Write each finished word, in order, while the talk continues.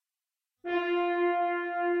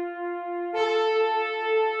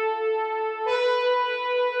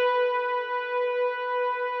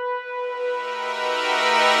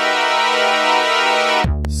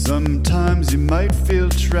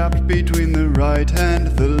right and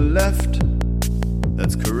the left.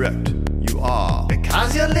 That's correct, you are.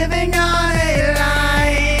 Because you're living on a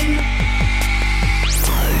line.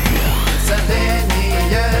 It's a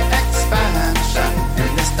linear expansion in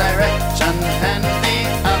this direction and the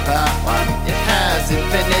other one. It has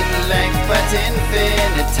infinite length but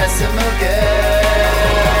infinitesimal girth.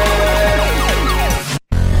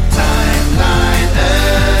 Timeline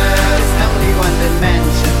Earth's only one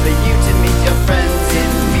dimension for you to meet your friends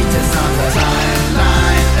in meters on the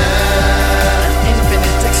timeline Earth.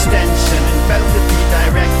 Infinite extension in both of the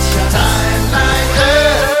directions. Timeline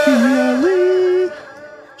Earth.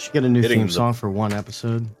 Should get a new theme song for one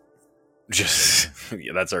episode. Just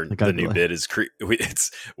that's our Like the new bit is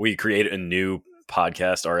we create a new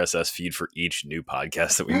podcast RSS feed for each new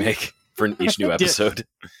podcast that we make for each new episode.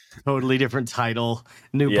 Totally different title,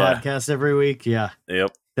 new podcast every week. Yeah.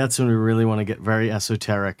 Yep. That's when we really want to get very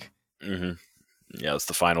esoteric. Mm-hmm. Yeah, it's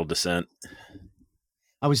the final descent.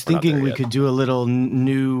 I was thinking we could do a little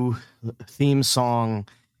new theme song,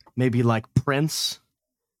 maybe like Prince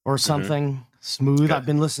or something smooth. Okay. I've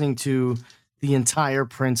been listening to the entire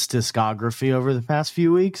Prince discography over the past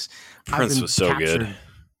few weeks. Prince was so good.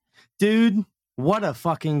 Dude, what a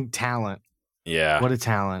fucking talent. Yeah. What a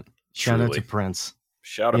talent. Shout out to Prince.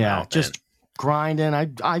 Shout him out, just grinding.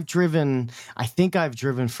 I've driven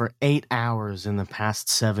for 8 hours in the past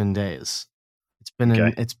 7 days.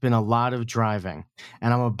 It's been a lot of driving,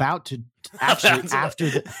 and I'm about to actually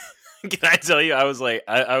Can I tell you? I was like,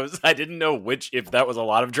 I didn't know if that was a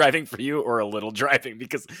lot of driving for you or a little driving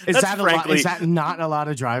because is that not a lot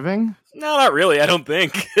of driving? No, not really. I don't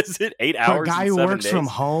think. Is it 8 hours? For a guy who works from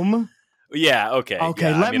home. Yeah. Okay. Okay.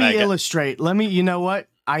 Yeah, let me illustrate. You know what?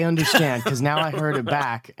 I understand because now I heard it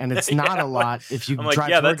back, and it's not a lot if you drive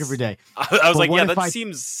to work every day. I was like, that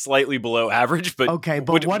seems slightly below average, but okay.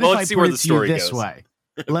 But what if I put it to you this way?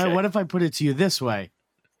 Okay. What if I put it to you this way?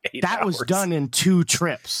 8 that hours. was done in 2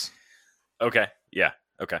 trips. Okay. Yeah.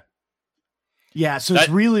 Okay. Yeah. So it's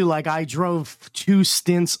really like I drove 2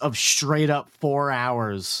 stints of straight up 4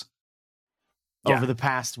 hours over the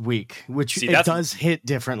past week, which it does hit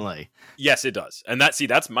differently. Yes, it does. And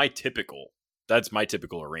that's my typical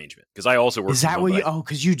arrangement because I also work. Is that what you? Oh,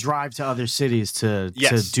 because you drive to other cities to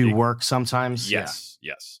do work sometimes. Yes.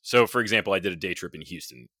 So, for example, I did a day trip in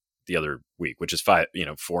Houston the other week, which is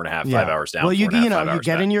 4.5, 5 hours down. Well, you get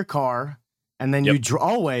back. in your car. And then you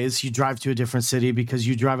drive to a different city because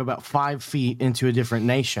you drive about 5 feet into a different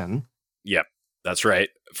nation. Yep, that's right.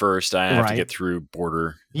 First, I have to get through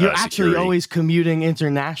border. You're actually always commuting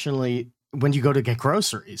internationally when you go to get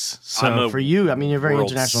groceries. So for you, I mean, you're a very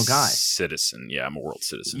international guy. Citizen, yeah, I'm a world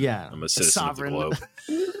citizen. Yeah, I'm a citizen of the globe.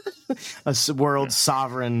 A world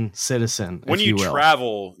sovereign citizen. When you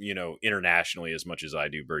travel, internationally as much as I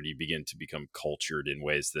do, Bird, you begin to become cultured in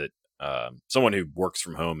ways that. Someone who works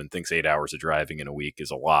from home and thinks 8 hours of driving in a week is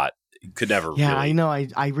a lot. Could never. Yeah, really... I know.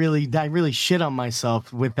 I really shit on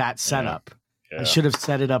myself with that setup. Yeah. I should have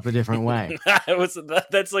set it up a different way.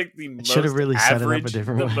 That's like the most should have really average, set it up a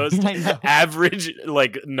different way. Most average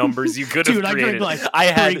numbers you could have created. Dude, I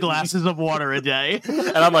had 3 glasses of water a day,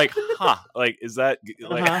 and I'm like, is that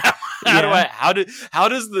like? How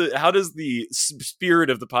does the spirit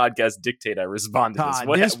of the podcast dictate I respond to this?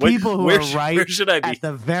 There's people who are right where should I be? At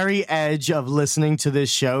the very edge of listening to this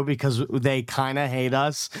show because they kind of hate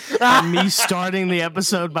us. And me starting the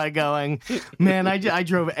episode by going, man, I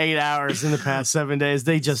drove 8 hours in the past 7 days.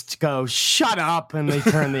 They just go, shut up, and they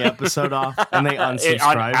turn the episode off and they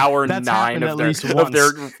unsubscribe. On hour That's 9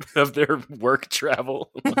 of their work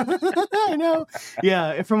travel. I know.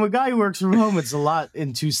 Yeah, from a guy who works from home, it's a lot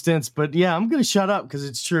in 2 stints. But yeah, I'm going to shut up because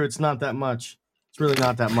it's true. It's not that much. It's really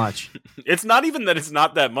not that much. It's not even that it's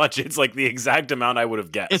not that much. It's like the exact amount I would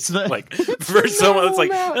have guessed. It's like for someone, it's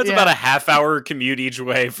like that's about a half-hour commute each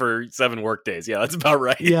way for 7 work days. Yeah, that's about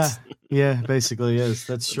right. Yeah, basically is.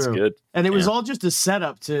 That's true. Good. And it was all just a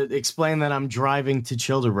setup to explain that I'm driving to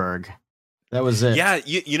Childerberg. That was it. Yeah,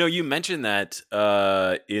 you mentioned that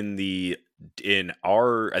in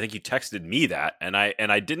our, I think you texted me that, and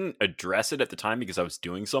I didn't address it at the time because I was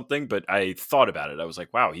doing something, but I thought about it. I was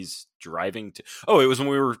like, wow, he's driving to. Oh, it was when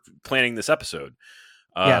we were planning this episode.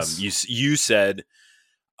 Yes. You said,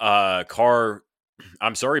 car.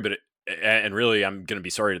 I'm sorry, but and really, I'm going to be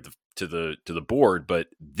sorry to the board, but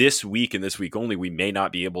this week and this week only, we may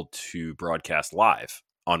not be able to broadcast live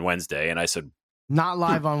on Wednesday. And I said, not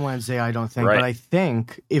live on Wednesday, I don't think. Right. But I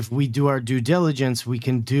think if we do our due diligence, we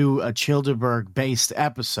can do a Childerberg-based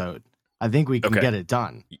episode. I think we can get it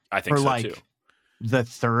done. I think so, like, too. The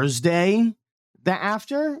Thursday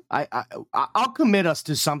after. I'll commit us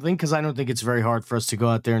to something because I don't think it's very hard for us to go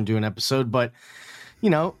out there and do an episode. But,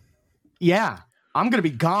 Yeah, I'm gonna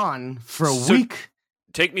be gone for a week.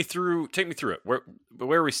 Take me through it.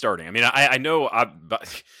 Where are we starting? I mean, I know,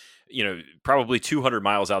 probably 200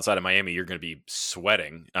 miles outside of Miami, you're going to be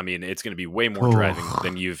sweating. I mean, it's going to be way more driving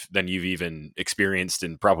than you've even experienced,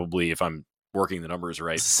 and probably, if I'm working the numbers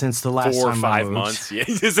right, since the last 4 or time 5 months. Yeah,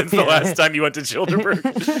 since the last time you went to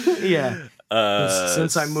Childerberg. Yeah.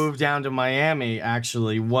 Since I moved down to Miami,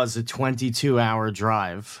 actually, was a 22-hour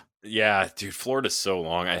drive. Yeah, dude, Florida's so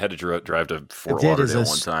long. I had to drive to Fort Lauderdale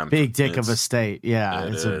one time. Big dick of a state. Yeah,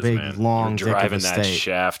 it's a big, man. long dick of a state. Driving that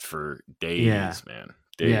shaft for days, man.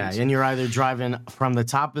 Days. Yeah, and you're either driving from the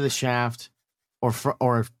top of the shaft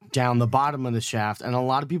or down the bottom of the shaft. And a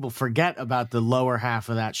lot of people forget about the lower half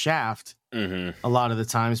of that shaft a lot of the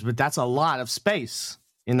times, but that's a lot of space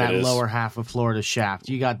in that lower half of Florida shaft.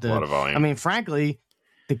 You got a lot of volume. I mean, frankly,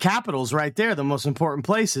 the capital's right there. The most important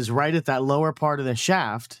place is right at that lower part of the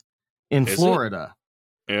shaft in Florida.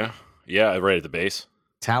 Yeah, right at the base.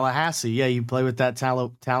 Tallahassee. Yeah, you play with that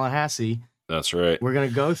Tallahassee. That's right. We're going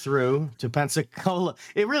to go through to Pensacola.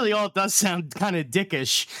 It really all does sound kind of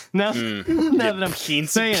dickish. Now that I'm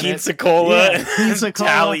saying it. Pensacola. Yeah,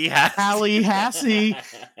 Pensacola. Tallahassee.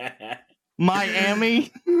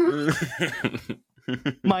 Miami.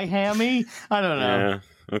 Miami. I don't know. Yeah,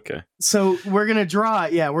 okay. So we're going to draw.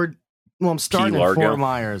 Yeah, I'm starting at Fort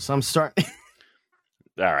Myers. I'm starting.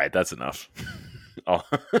 All right, that's enough.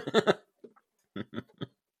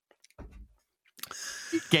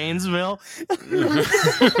 Gainesville.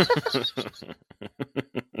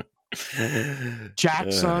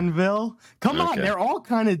 Jacksonville. Come on, they're all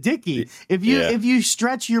kind of dicky. If you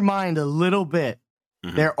stretch your mind a little bit,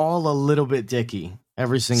 they're all a little bit dicky.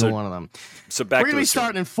 Every single one of them. So we're gonna be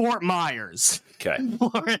starting in Fort Myers,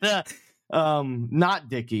 Florida. Not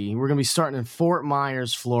dicky. We're gonna be starting in Fort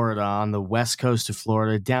Myers, Florida, on the west coast of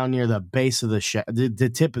Florida, down near the base of the shaft, the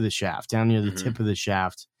tip of the shaft, down near the tip of the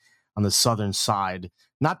shaft on the southern side.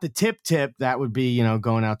 Not the tip, that would be,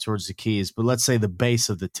 going out towards the Keys, but let's say the base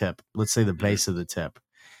of the tip. Let's say the base of the tip.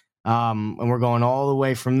 And we're going all the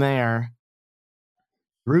way from there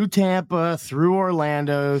through Tampa, through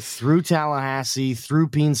Orlando, through Tallahassee, through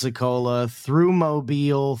Pensacola, through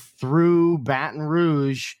Mobile, through Baton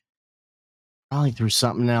Rouge, probably through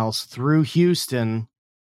something else, through Houston,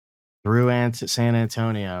 through San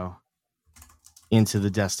Antonio, into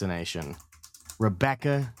the destination.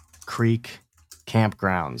 Rebecca Creek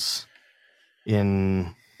Campgrounds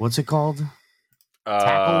in, what's it called?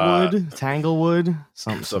 Tanglewood,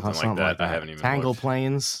 something like that. I haven't even Tangle looked.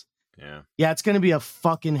 Plains. Yeah, it's going to be a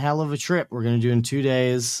fucking hell of a trip. We're going to do in 2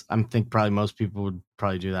 days. I think probably most people would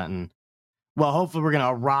probably do that. And well, hopefully we're going to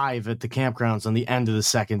arrive at the campgrounds on the end of the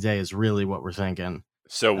second day is really what we're thinking.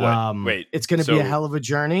 So what? Wait, it's going to be a hell of a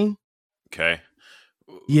journey. Okay.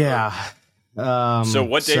 Yeah. So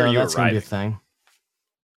what day are you that's arriving? Going to be a thing.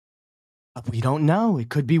 We don't know. It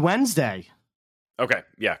could be Wednesday. Okay.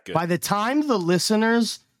 Yeah. Good. By the time the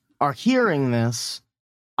listeners are hearing this,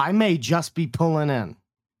 I may just be pulling in,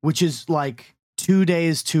 which is like 2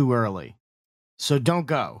 days too early. So don't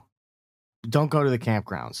go. Don't go to the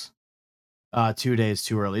campgrounds 2 days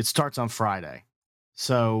too early. It starts on Friday.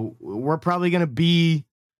 So we're probably going to be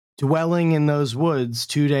dwelling in those woods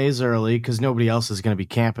 2 days early because nobody else is going to be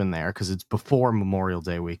camping there because it's before Memorial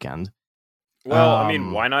Day weekend. Well, I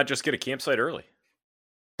mean, why not just get a campsite early?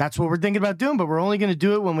 That's what we're thinking about doing, but we're only going to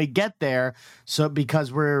do it when we get there. So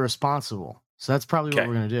because we're irresponsible. So that's probably what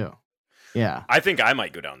we're going to do. Yeah. I think I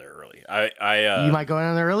might go down there early. You might go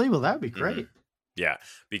down there early? Well, that would be great. Mm-hmm. Yeah,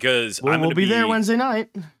 because we'll be there Wednesday night.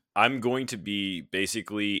 I'm going to be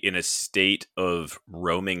basically in a state of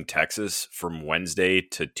roaming Texas from Wednesday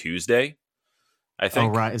to Tuesday, I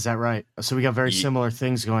think. Oh, right. Is that right? So we got very similar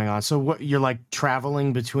things going on. So what, you're like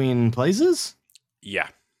traveling between places? Yeah.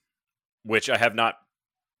 Which I have not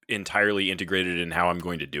entirely integrated in how I'm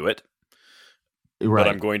going to do it. Right.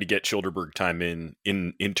 But I'm going to get Childerberg time in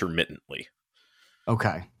intermittently.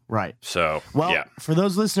 Okay. Right. So, for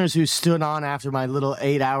those listeners who stood on after my little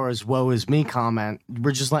 8 hours woe is me comment,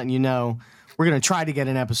 we're just letting you know we're going to try to get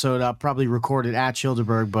an episode up, probably record it at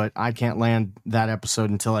Childerberg, but I can't land that episode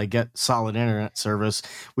until I get solid internet service,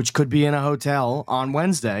 which could be in a hotel on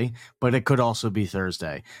Wednesday, but it could also be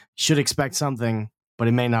Thursday. Should expect something, but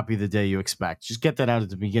it may not be the day you expect. Just get that out at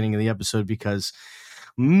the beginning of the episode because,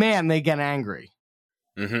 man, they get angry.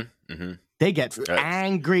 Mm-hmm. Mm-hmm. They get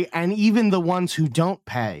angry, and even the ones who don't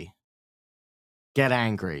pay get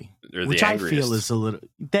angry, which I feel is a little...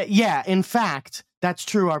 Yeah, in fact, that's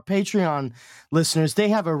true. Our Patreon listeners, they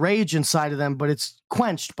have a rage inside of them, but it's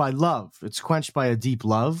quenched by love. It's quenched by a deep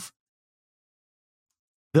love.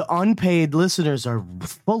 The unpaid listeners are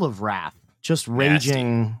full of wrath. just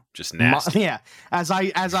raging, just nasty. Yeah, as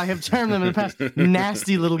I have termed them in the past,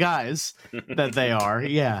 nasty little guys that they are.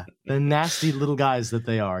 Yeah, the nasty little guys that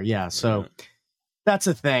they are. Yeah, so that's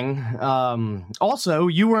a thing. Also,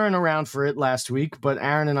 you weren't around for it last week, but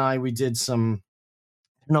Aaron and I, we did some.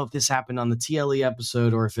 I don't know if this happened on the TLE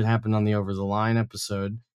episode or if it happened on the Over the Line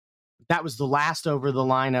episode. That was the last Over the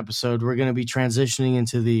Line episode. We're going to be transitioning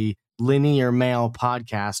into the Linear Mail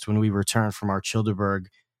podcast when we return from our Childeberg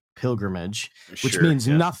pilgrimage, which means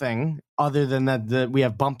nothing other than that we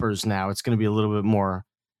have bumpers now. It's going to be a little bit more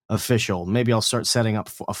official. Maybe I'll start setting up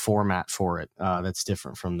a format for it that's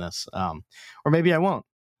different from this. Or maybe I won't.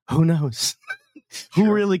 Who knows?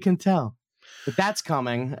 Who really can tell? But that's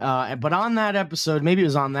coming. But on that episode, maybe it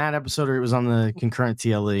was on that episode or it was on the concurrent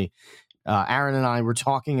TLE, Aaron and I were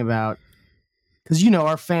talking about, because,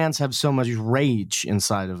 our fans have so much rage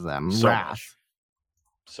inside of them. Wrath.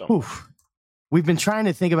 We've been trying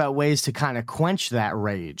to think about ways to kind of quench that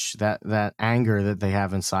rage, that anger that they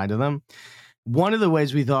have inside of them. One of the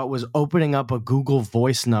ways we thought was opening up a Google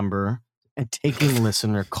Voice number and taking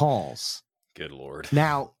listener calls. Good Lord.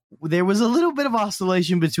 Now, there was a little bit of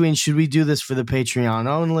oscillation between, should we do this for the Patreon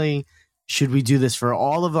only? Should we do this for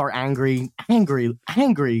all of our angry,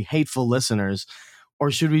 hateful listeners?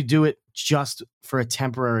 Or should we do it just for a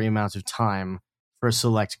temporary amount of time for a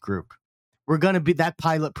select group? That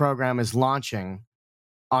pilot program is launching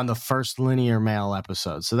on the first Linear Mail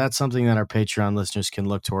episode. So that's something that our Patreon listeners can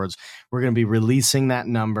look towards. We're going to be releasing that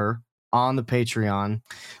number on the Patreon.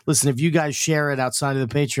 Listen, if you guys share it outside of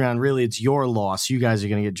the Patreon, really, it's your loss. You guys are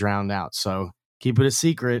going to get drowned out. So keep it a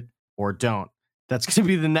secret or don't. That's going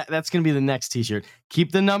to be the next T-shirt.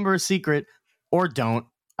 Keep the number a secret or don't.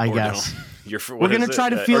 I guess we're going to try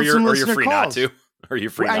to field some listener calls. Not to? Are you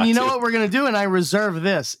free? And you know what we're going to do? And I reserve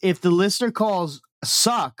this: if the listener calls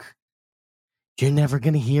suck, you're never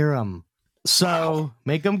going to hear them. So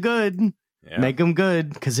make them good. Yeah. Make them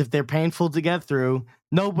good, because if they're painful to get through,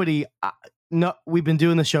 we've been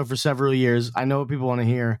doing the show for several years. I know what people want to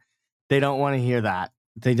hear. They don't want to hear that.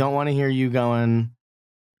 They don't want to hear you going,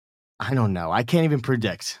 I don't know. I can't even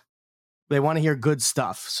predict. They want to hear good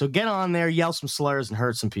stuff. So get on there, yell some slurs, and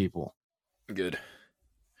hurt some people. Good.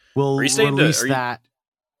 We'll release that.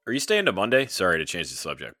 Are you staying to Monday? Sorry to change the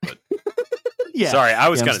subject, but yeah. Sorry, I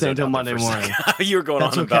was kind of staying until Monday morning. You were going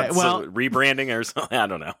on about rebranding or something. I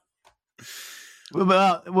don't know.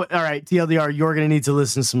 Well, all right, TLDR, you're going to need to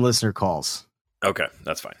listen to some listener calls. Okay,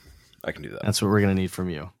 that's fine. I can do that. That's what we're going to need from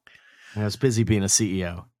you. I was busy being a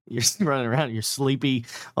CEO. You're running around, you're sleepy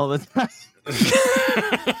all the time.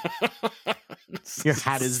 Your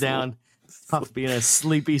hat is down. Tough being a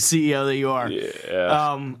sleepy CEO that you are.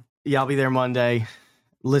 Yeah. I'll be there Monday.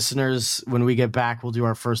 Listeners, when we get back, we'll do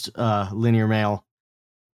our first Linear Mail.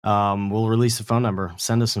 We'll release the phone number.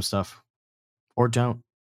 Send us some stuff. Or don't.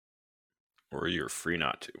 Or you're free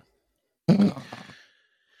not to.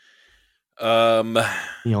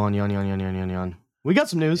 Yawn. We got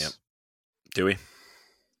some news. Yep. Do we?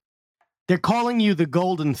 They're calling you the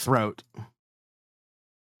Golden Throat.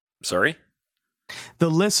 Sorry? The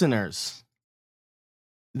listeners.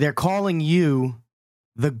 They're calling you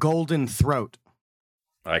the Golden Throat.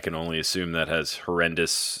 I can only assume that has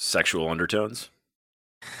horrendous sexual undertones.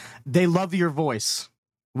 They love your voice.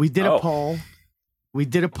 We did a poll. We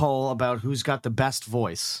did a poll about who's got the best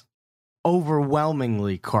voice.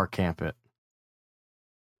 Overwhelmingly, Car Camp It.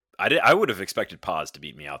 I would have expected Paz to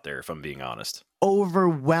beat me out there, if I'm being honest.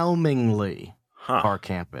 Overwhelmingly, Car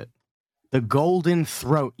Camp It. The Golden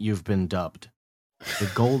Throat, you've been dubbed. The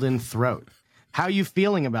Golden Throat. How are you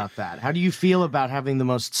feeling about that? How do you feel about having the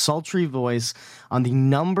most sultry voice on the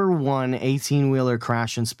number one 18-wheeler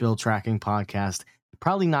crash and spill tracking podcast?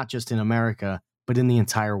 Probably not just in America, but in the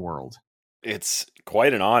entire world. It's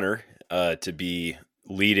quite an honor to be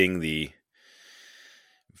leading the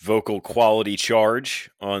vocal quality charge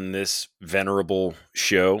on this venerable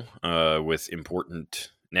show with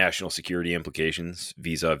important national security implications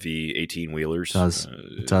vis-a-vis 18-wheelers.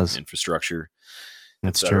 It does. Infrastructure,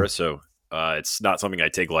 That's etc. true. So it's not something I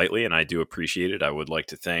take lightly, and I do appreciate it. I would like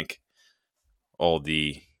to thank all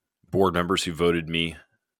the board members who voted me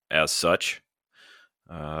as such.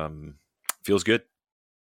 Feels good.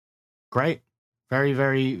 Great. Very,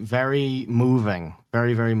 very, very moving.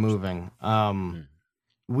 Very, very moving.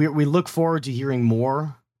 We look forward to hearing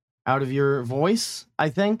more out of your voice, I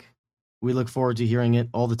think. We look forward to hearing it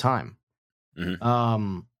all the time.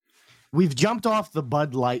 Mm-hmm. We've jumped off the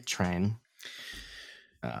Bud Light train.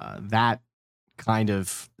 That kind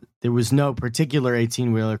of, there was no particular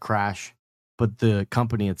 18-wheeler crash, but the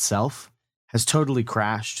company itself has totally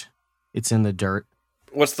crashed. It's in the dirt.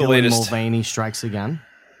 What's the Dylan latest? Mulvaney strikes again.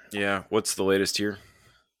 Yeah. What's the latest here?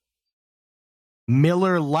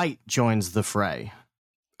 Miller Lite joins the fray.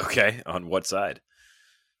 Okay. On what side?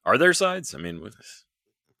 Are there sides? I mean, with this.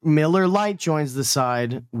 Miller Lite joins the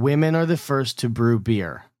side. Women are the first to brew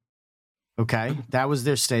beer. Okay. That was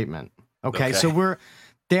their statement. Okay. So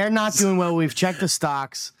they're not doing well. We've checked the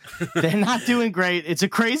stocks. They're not doing great. It's a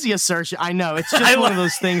crazy assertion. I know. It's just one of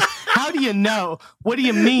those things. How do you know? What do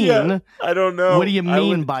you mean? Yeah, I don't know. What do you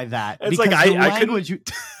mean by that? It's because like I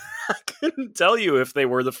couldn't tell you if they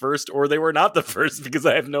were the first or they were not the first because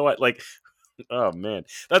I have no like. Oh man,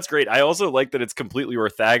 that's great. I also like that it's completely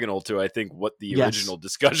orthogonal to I think what the original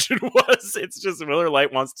discussion was. It's just Miller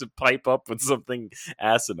Lite wants to pipe up with something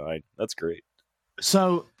asinine. That's great.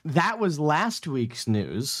 So that was last week's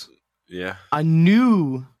news. Yeah. A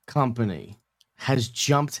new company has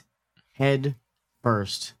jumped head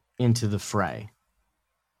first into the fray.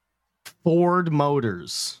 Ford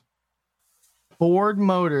Motors. Ford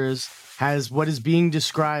Motors has what is being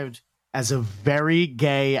described as a very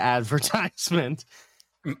gay advertisement.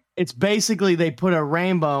 It's basically they put a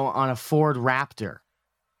rainbow on a Ford Raptor,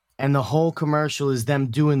 and the whole commercial is them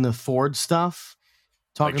doing the Ford stuff,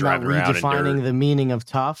 talking like about redefining the meaning of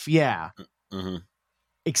tough. Yeah. Mm-hmm.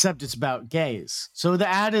 Except it's about gays. So the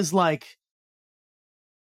ad is like,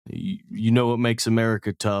 you know what makes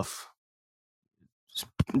America tough?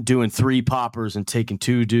 Doing 3 poppers and taking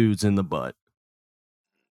 2 dudes in the butt.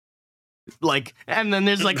 Like, and then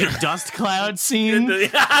there's like a dust cloud scene.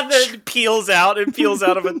 It peels out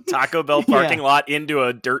of a Taco Bell parking lot into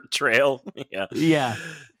a dirt trail. Yeah.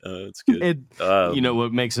 That's good. You know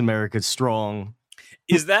what makes America strong?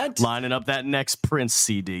 Is that lining up that next Prince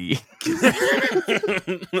CD?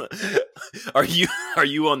 Are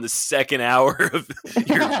you on the second hour of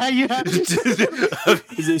your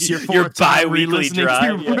is this your bi-weekly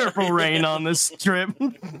drive? Purple Rain on this trip,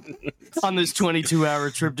 on this 22-hour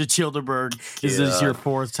trip to Childeberg. Is this your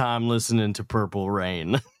 4th time listening to Purple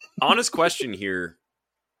Rain? Honest question here: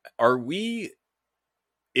 are we?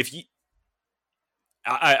 If you,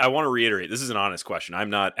 I want to reiterate, this is an honest question. I'm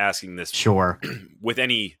not asking this with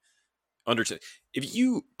any understanding. If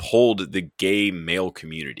you polled the gay male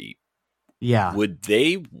community, would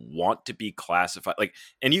they want to be classified like?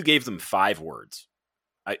 And you gave them 5 words.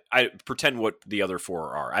 I pretend what the other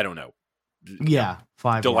 4 are. I don't know.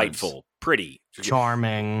 5 delightful, words. Pretty,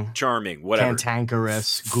 charming, whatever,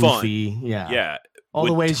 cantankerous, goofy, fun. Yeah. All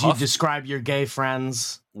the ways you describe your gay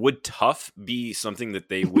friends. Would tough be something that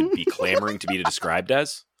they would be clamoring to be described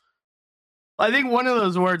as? I think one of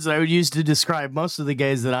those words that I would use to describe most of the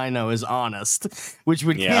gays that I know is honest, which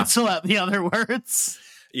would cancel out the other words.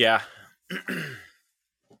 Yeah.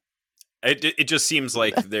 It just seems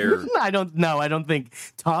like they're... I don't think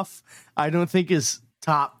tough. I don't think is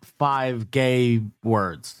top 5 gay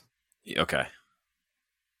words. Okay.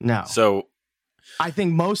 No. So... I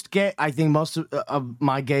think most of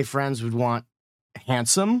my gay friends would want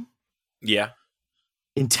handsome,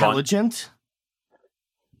 intelligent,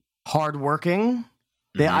 hardworking.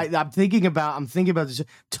 Mm-hmm. I'm thinking about this.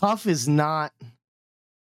 Tough is not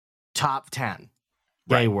top 10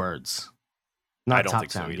 gay words. Not I don't top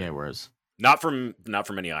think 10 so either. Gay words. Not from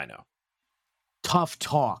any I know. Tough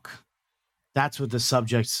talk. That's what the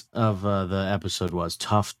subject of the episode was.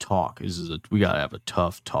 Tough talk. We gotta have a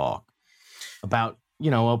tough talk. About,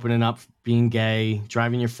 opening up, being gay,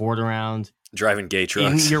 driving your Ford around. Driving gay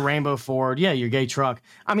trucks. In your rainbow Ford. Yeah, your gay truck.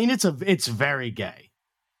 I mean, it's very gay.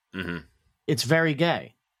 Mm-hmm. It's very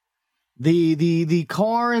gay. The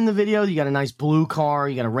car in the video, you got a nice blue car,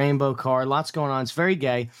 you got a rainbow car, lots going on. It's very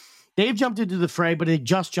gay. They've jumped into the fray, but it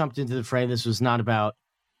just jumped into the fray. This was not about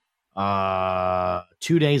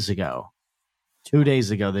 2 days ago. 2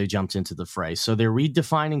 days ago, they jumped into the fray. So they're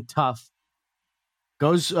redefining tough.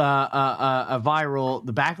 Goes viral.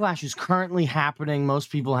 The backlash is currently happening. Most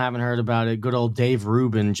people haven't heard about it. Good old Dave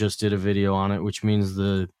Rubin just did a video on it, which means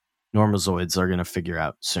the Normazoids are going to figure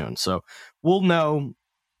out soon. So we'll know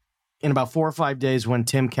in about 4 or 5 days when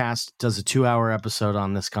Tim Cast does a 2-hour episode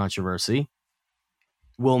on this controversy.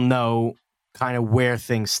 We'll know kind of where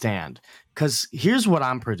things stand. Because here's what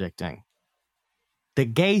I'm predicting. The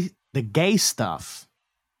gay stuff.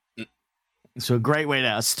 So a great way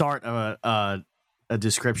to start a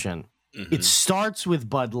description. Mm-hmm. It starts with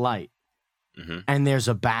Bud Light, and there's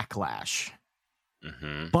a backlash.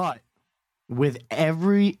 Mm-hmm. But with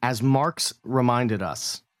as Marx reminded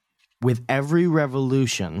us, with every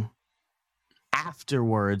revolution,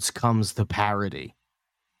 afterwards comes the parody.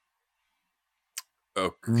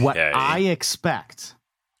 Okay. What I expect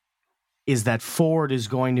is that Ford is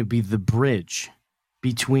going to be the bridge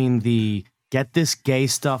between the get this gay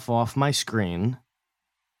stuff off my screen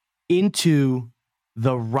into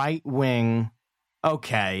the right wing,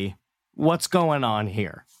 okay, what's going on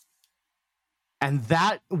here? And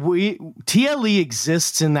that TLE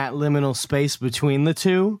exists in that liminal space between the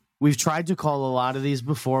two. We've tried to call a lot of these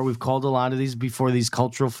before. We've called a lot of these before, these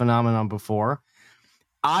cultural phenomenon before.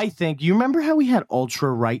 I think, you remember how we had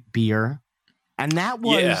ultra-right beer? And that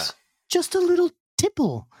was just a little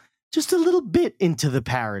tipple, just a little bit into the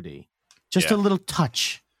parody, just a little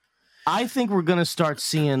touch. I think we're going to start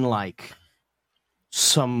seeing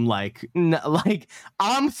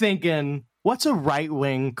I'm thinking, what's a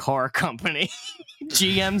right-wing car company?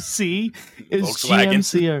 GMC? Is Volkswagen.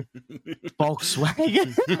 GMC or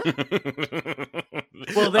Volkswagen?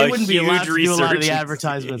 Well, they wouldn't be allowed to do a lot of the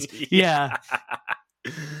advertisements. Yeah.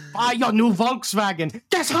 Buy your new Volkswagen.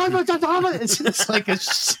 It's just like a...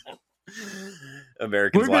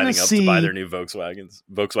 Americans lining up to buy their new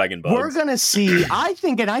Volkswagen Bugs. We're going to see, I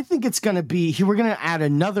think it's going to be, we're going to add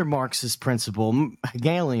another Marxist principle,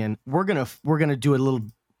 Hegelian. We're going to do a little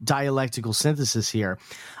dialectical synthesis here.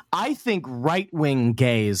 I think right-wing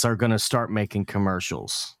gays are going to start making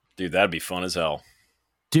commercials. Dude, that'd be fun as hell.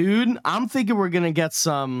 Dude, I'm thinking we're going to get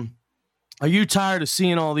some... Are you tired of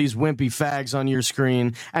seeing all these wimpy fags on your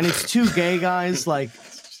screen? And it's two gay guys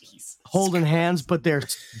holding hands, but they're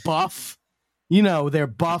buff. You know, they're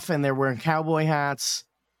buff and they're wearing cowboy hats.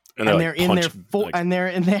 And they're in their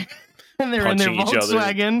Volkswagen.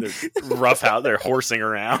 They're rough out. They're horsing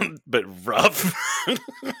around, but rough.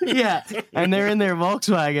 Yeah, and they're in their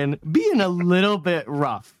Volkswagen, being a little bit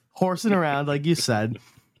rough, horsing around, like you said.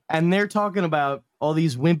 And they're talking about all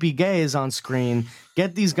these wimpy gays on screen.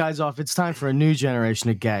 Get these guys off. It's time for a new generation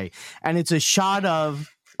of gay. And it's a shot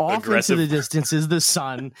of off into the distance is the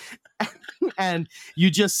sun. And you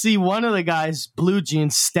just see one of the guys, blue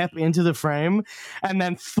jeans, step into the frame. And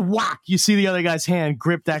then thwack, you see the other guy's hand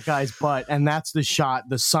grip that guy's butt. And that's the shot.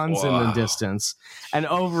 The sun's in the distance. And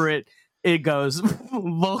over it, it goes,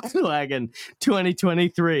 Volkswagen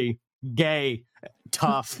 2023, gay,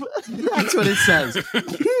 tough. That's what it says.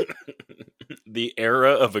 The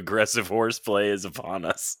era of aggressive horseplay is upon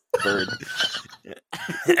us, Bird.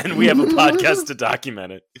 And we have a podcast to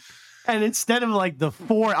document it. And instead of the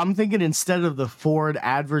Ford, I'm thinking instead of the Ford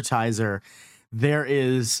advertiser, there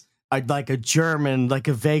is a German, a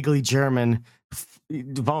vaguely German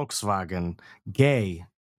Volkswagen, gay,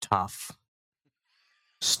 tough,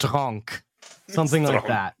 strong, something like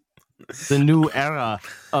that. The new era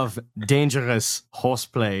of dangerous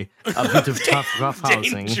horseplay, a bit of tough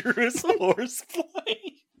roughhousing. Dangerous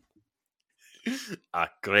horseplay.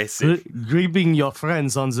 Aggressive. Gripping your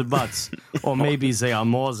friends on the butts, or maybe they are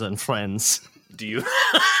more than friends. Do you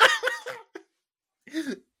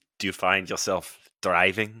find yourself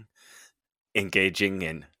driving, engaging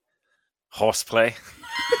in horseplay?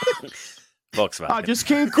 Volkswagen. I just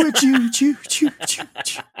can't quit you. Choo, choo, choo,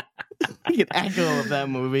 choo. You can echo of that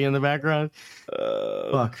movie in the background.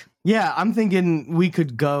 Fuck. Yeah, I'm thinking we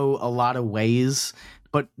could go a lot of ways,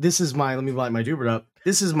 but let me light my Jupiter up.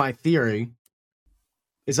 This is my theory,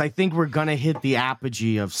 is I think we're going to hit the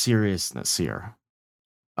apogee of seriousness here.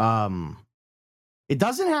 It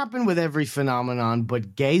doesn't happen with every phenomenon,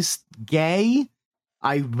 but gay,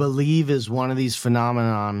 I believe, is one of these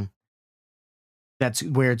phenomenon that's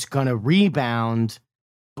where it's going to rebound,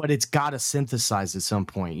 but it's got to synthesize at some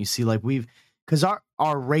point. You see, because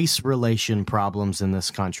our race relation problems in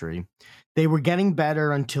this country, they were getting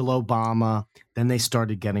better until Obama, then they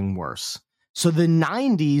started getting worse. So the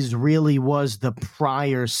 90s really was the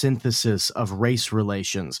prior synthesis of race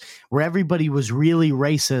relations, where everybody was really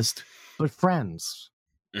racist, but friends.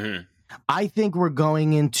 Mm-hmm. I think we're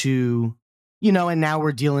going into, and now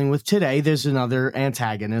we're dealing with today, there's another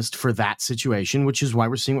antagonist for that situation, which is why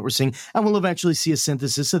we're seeing what we're seeing. And we'll eventually see a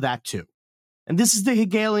synthesis of that too. And this is the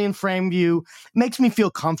Hegelian frame view. It makes me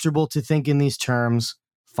feel comfortable to think in these terms.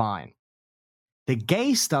 Fine. The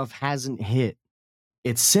gay stuff hasn't hit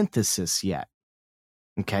its synthesis yet.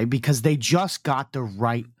 Okay? Because they just got the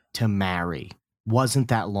right to marry. Wasn't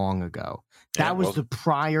that long ago. That was the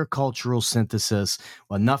prior cultural synthesis.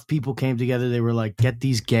 When enough people came together, they were like, get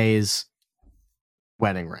these gays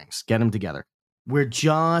wedding rings. Get them together. We're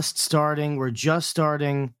just starting.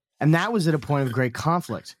 And that was at a point of great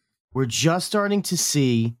conflict. We're just starting to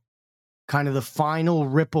see kind of the final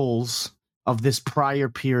ripples of this prior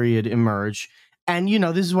period emerge. And,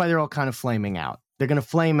 this is why they're all kind of flaming out. They're going to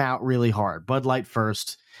flame out really hard. Bud Light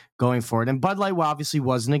first, going forward. And Bud Light obviously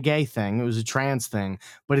wasn't a gay thing. It was a trans thing.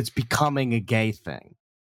 But it's becoming a gay thing.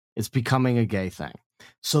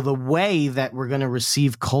 So the way that we're going to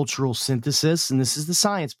receive cultural synthesis, and this is the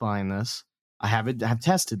science behind this, I have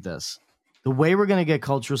tested this. The way we're going to get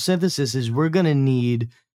cultural synthesis is we're going to need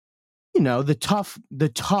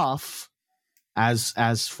the tough,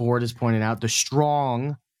 as Ford has pointed out, the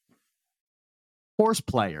strong horse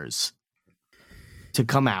players to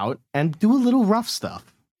come out and do a little rough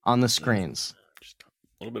stuff on the screens. Just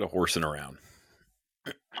a little bit of horsing around.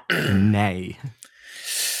 Nay.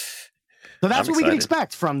 So that's what we can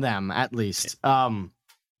expect from them, at least. And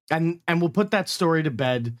we'll put that story to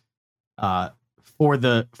bed for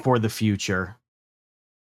the future.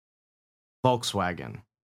 Volkswagen.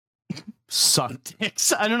 Suck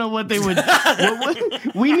dicks. I don't know what they would.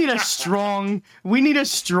 We need a strong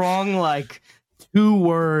like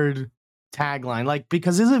 2-word tagline, like,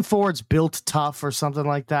 because isn't Ford's built tough or something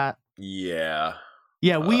like that? Yeah.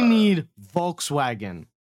 Yeah, we need Volkswagen.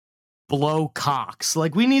 Blow cocks.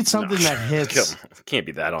 Like, we need something that hits. Can't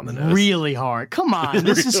be that on the nose. Really hard. Come on.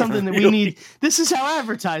 This is something that we need. This is how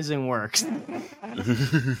advertising works. All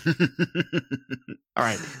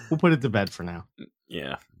right. We'll put it to bed for now.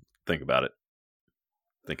 Yeah. Think about it.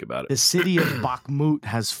 The city of Bakhmut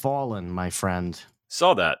has fallen, my friend.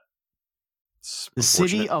 Saw that. The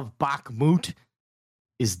city of Bakhmut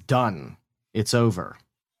is done. It's over.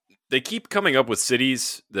 They keep coming up with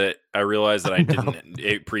cities that I realize that I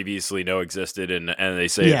didn't previously know existed, and they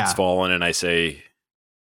say it's fallen, and I say,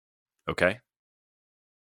 okay.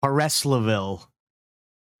 Pereslaville,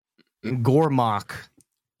 Gormak.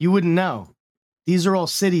 You wouldn't know. These are all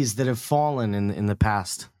cities that have fallen in the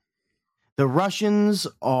past. The Russians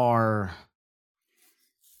are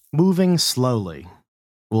moving slowly,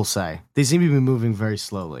 we'll say. They seem to be moving very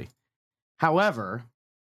slowly. However,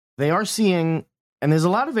 they are seeing, and there's a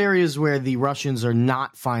lot of areas where the Russians are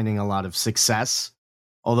not finding a lot of success.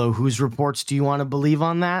 Although, whose reports do you want to believe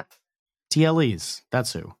on that? TLE's.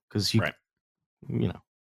 That's who. Because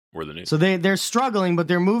we're the news. So they're struggling, but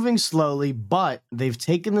they're moving slowly. But they've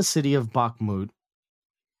taken the city of Bakhmut,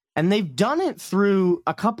 and they've done it through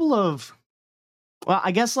a couple of, well,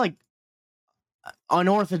 I guess like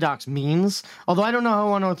unorthodox means. Although I don't know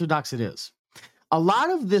how unorthodox it is. A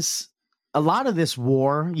lot of this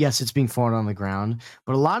war, yes, it's being fought on the ground,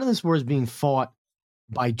 but a lot of this war is being fought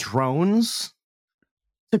by drones.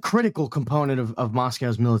 The critical component of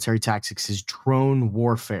Moscow's military tactics is drone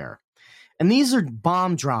warfare. And these are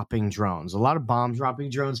bomb-dropping drones, a lot of bomb-dropping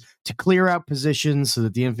drones to clear out positions so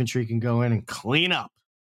that the infantry can go in and clean up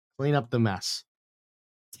the mess.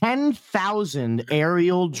 10,000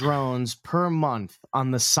 aerial drones per month on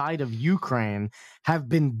the side of Ukraine have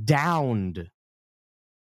been downed.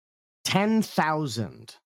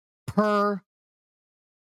 10,000 per,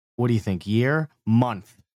 what do you think, year?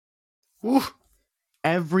 Month. Oof.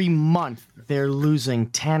 Every month, they're losing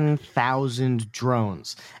 10,000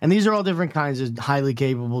 drones. And these are all different kinds of highly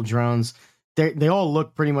capable drones. They all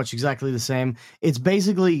look pretty much exactly the same. It's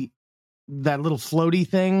basically that little floaty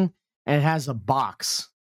thing, and it has a box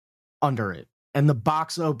under it. And the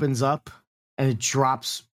box opens up, and it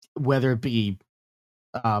drops, whether it be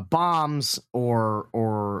bombs or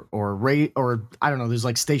I don't know, there's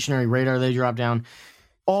like stationary radar they drop down.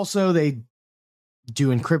 Also, they do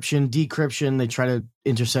encryption, decryption. They try to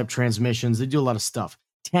intercept transmissions. They do a lot of stuff.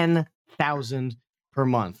 10,000 per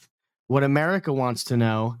month. What America wants to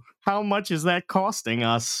know, how much is that costing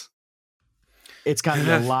us? It's got to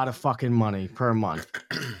be a lot of fucking money per month.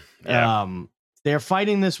 Yeah. They're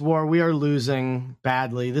fighting this war. We are losing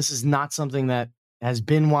badly. This is not something that has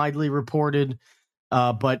been widely reported.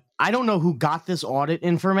 But I don't know who got this audit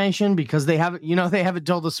information, because they haven't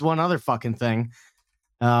told us one other fucking thing.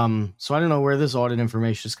 So I don't know where this audit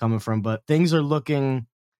information is coming from, but things are looking,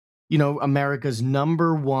 America's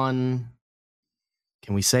number one,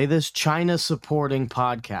 can we say this? China supporting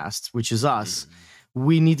podcast, which is us.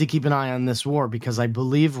 We need to keep an eye on this war, because I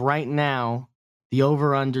believe right now the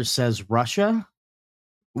over-under says Russia.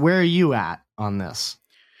 Where are you at on this?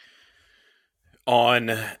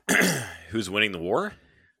 On who's winning the war?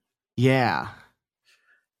 Yeah.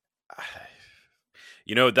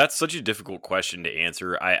 That's such a difficult question to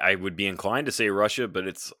answer. I would be inclined to say Russia, but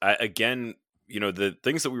it's, again, the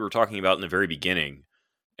things that we were talking about in the very beginning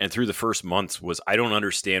and through the first months was, I don't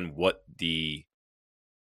understand what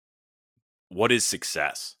is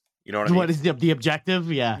success. You know what I mean? What is the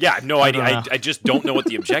objective? Yeah. Yeah, no idea. I just don't know what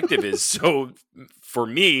the objective is. So for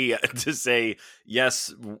me to say,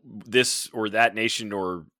 yes, this or that nation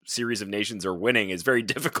or series of nations are winning is very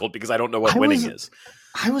difficult, because I don't know what winning is.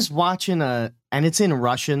 I was watching and it's in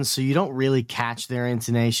Russian, so you don't really catch their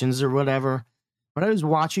intonations or whatever. But I was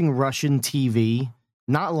watching Russian TV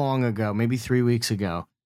not long ago, maybe 3 weeks ago,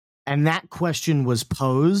 and that question was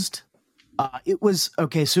posed. It was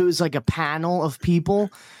like a panel of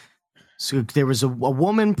people. So there was a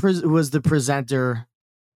woman who was the presenter,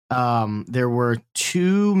 there were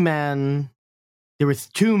two men. There were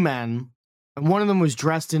two men. And one of them was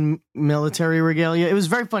dressed in military regalia. It was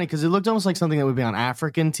very funny because it looked almost like something that would be on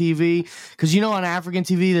African TV. Because on African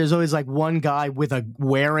TV, there's always like one guy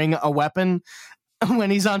wearing a weapon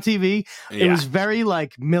when he's on TV. Yeah. It was very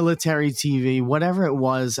like military TV, whatever it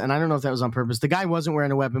was. And I don't know if that was on purpose. The guy wasn't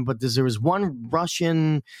wearing a weapon, but there was one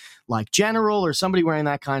Russian like general or somebody wearing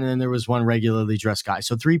that kind. And then there was one regularly dressed guy.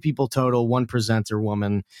 So 3 people total, 1 presenter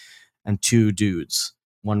woman and 2 dudes.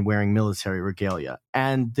 One wearing military regalia.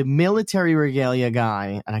 And the military regalia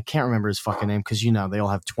guy, and I can't remember his fucking name because, they all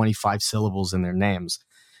have 25 syllables in their names.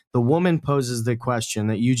 The woman poses the question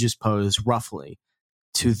that you just posed roughly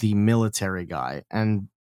to the military guy. And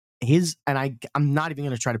I'm not even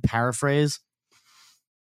going to try to paraphrase,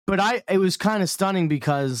 but it was kind of stunning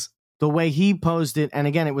because the way he posed it, and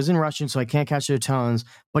again, it was in Russian, so I can't catch their tones,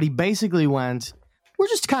 but he basically went, we're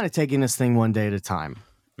just kind of taking this thing one day at a time.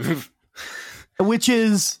 Which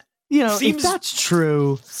is, seems, if that's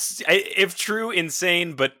true, if true,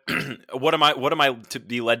 insane. But what am I to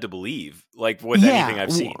be led to believe? Like with anything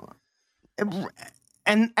I've seen,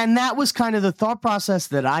 and that was kind of the thought process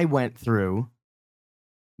that I went through.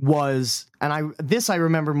 I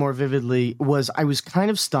remember more vividly. I was kind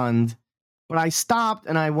of stunned, but I stopped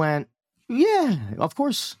and I went, yeah, of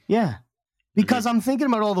course, yeah, because I'm thinking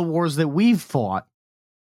about all the wars that we've fought,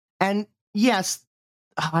 and yes.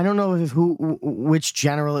 I don't know which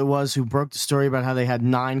general it was who broke the story about how they had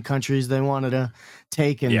 9 countries they wanted to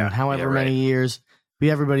take in however many years. But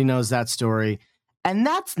everybody knows that story. And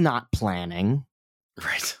that's not planning.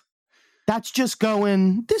 Right. That's just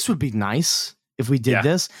going, this would be nice if we did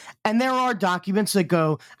this. And there are documents that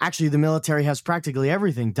go, actually, the military has practically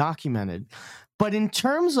everything documented. But in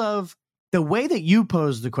terms of the way that you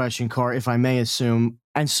posed the question, Carr, if I may assume,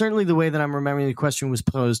 and certainly the way that I'm remembering the question was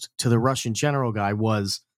posed to the Russian general guy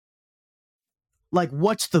was, like,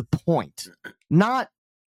 what's the point? Not,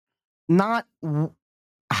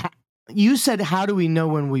 you said, how do we know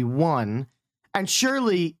when we won? And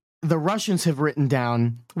surely the Russians have written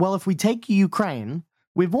down, well, if we take Ukraine,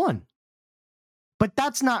 we've won. But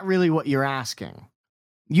that's not really what you're asking.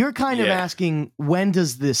 You're kind of asking, when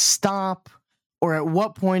does this stop? Or at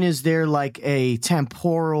what point is there like a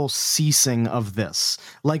temporal ceasing of this?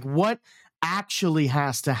 Like what actually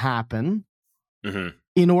has to happen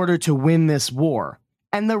in order to win this war?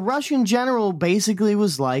 And the Russian general basically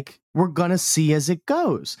was like, we're going to see as it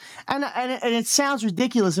goes. And it sounds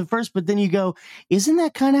ridiculous at first, but then you go, isn't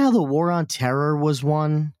that kind of how the war on terror was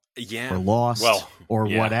won? Yeah. Or lost or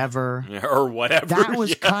whatever. Or whatever. That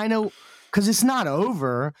was kind of, because it's not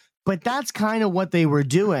over. But that's kind of what they were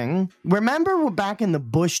doing. Remember back in the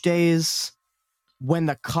Bush days when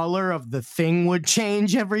the color of the thing would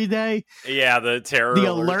change every day? Yeah, the terror.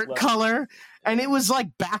 The alert color. And it was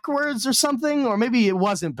like backwards or something. Or maybe it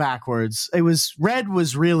wasn't backwards. It was red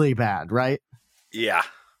was really bad, right? Yeah.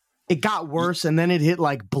 It got worse and then it hit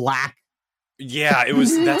like black. Yeah, it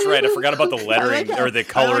was. That's right. I forgot about the lettering or the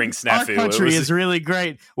coloring snafu. Our country is really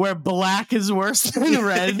great, where black is worse than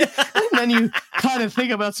red. And then you kind of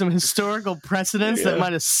think about some historical precedents that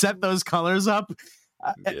might have set those colors up.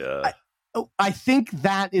 I think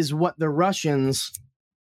that is what the Russians.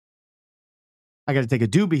 I got to take a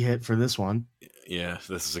doobie hit for this one. Yeah,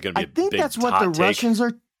 this is going to be. I think that's what the Russians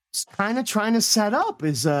are kind of trying to set up.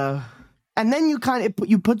 And then you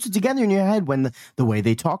put it together in your head when the way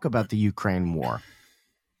they talk about the Ukraine war.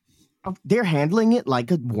 They're handling it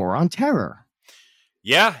like a war on terror.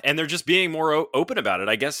 Yeah, and they're just being more open about it.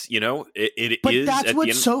 I guess, it but is. But that's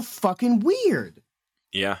what's so fucking weird.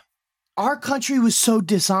 Yeah. Our country was so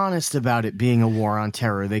dishonest about it being a war on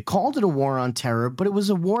terror. They called it a war on terror, but it was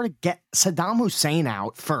a war to get Saddam Hussein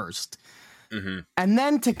out first. Mm-hmm. And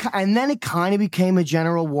then it kind of became a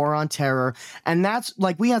general war on terror. And that's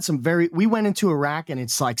like, we went into Iraq and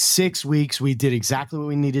it's like 6 weeks. We did exactly what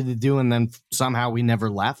we needed to do. And then somehow we never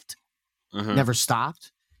left, never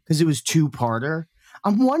stopped because it was 2-parter.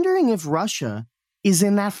 I'm wondering if Russia is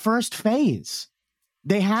in that first phase.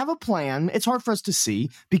 They have a plan. It's hard for us to see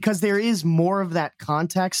because there is more of that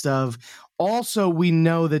context of also we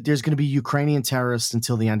know that there's going to be Ukrainian terrorists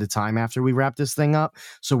until the end of time after we wrap this thing up.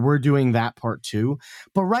 So we're doing that part too.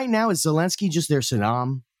 But right now, is Zelensky just their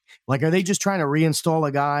Saddam? Like, are they just trying to reinstall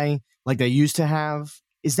a guy like they used to have?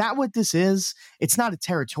 Is that what this is? It's not a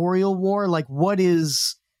territorial war. Like, what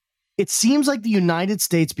is... It seems like the United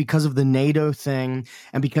States, because of the NATO thing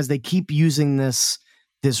and because they keep using this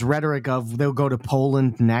rhetoric of they'll go to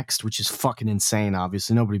Poland next, which is fucking insane.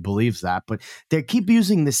 Obviously, nobody believes that, but they keep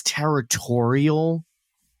using this territorial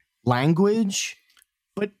language.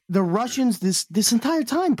 But the Russians, this entire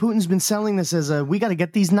time, Putin's been selling this as we got to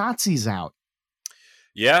get these Nazis out.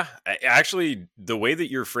 Yeah, actually, the way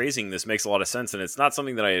that you're phrasing this makes a lot of sense, and it's not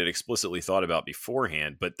something that I had explicitly thought about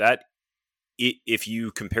beforehand. But that, if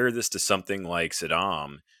you compare this to something like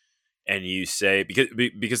Saddam, and you say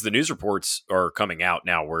because the news reports are coming out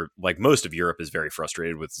now, where like most of Europe is very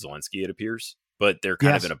frustrated with Zelensky, it appears, but they're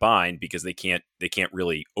kind of in a bind because they can't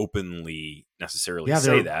really openly necessarily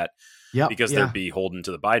say that. Because they're beholden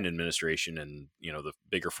to the Biden administration and, the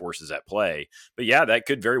bigger forces at play. But yeah, that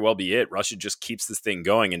could very well be it. Russia just keeps this thing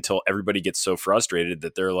going until everybody gets so frustrated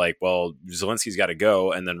that they're like, well, Zelensky's got to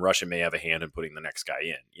go. And then Russia may have a hand in putting the next guy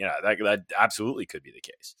in. Yeah, that absolutely could be the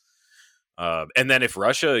case. And then if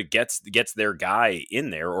Russia gets their guy in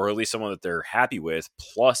there, or at least someone that they're happy with,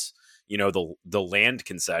 plus, the land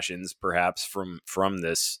concessions perhaps from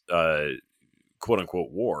this quote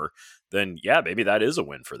unquote war, then yeah, maybe that is a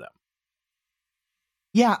win for them.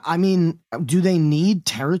 Yeah, I mean, do they need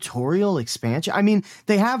territorial expansion? I mean,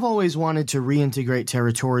 they have always wanted to reintegrate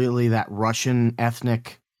territorially that Russian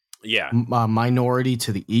ethnic minority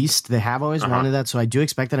to the east. They have always wanted that, so I do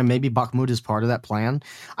expect that, and maybe Bakhmut is part of that plan.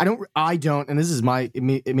 I don't, and this is me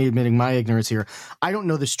admitting my ignorance here, I don't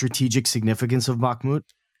know the strategic significance of Bakhmut.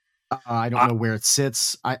 I don't know where it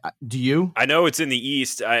sits. Do you? I know it's in the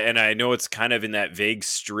east, and I know it's kind of in that vague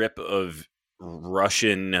strip of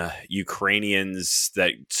Russian Ukrainians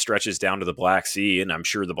that stretches down to the Black Sea, and I'm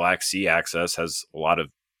sure the Black Sea access has a lot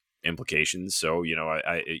of implications. So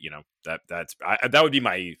that would be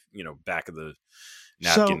my back of the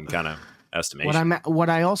napkin kind of estimation. What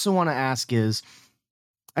I also want to ask is,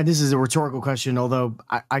 and this is a rhetorical question, although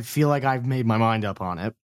I feel like I've made my mind up on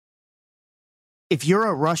it. If you're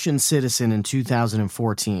a Russian citizen in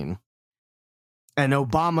 2014 and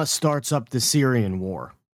Obama starts up the Syrian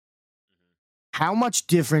war, how much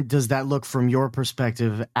different does that look from your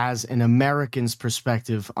perspective as an American's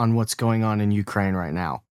perspective on what's going on in Ukraine right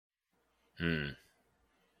now?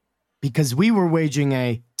 Because we were waging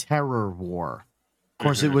a terror war. Of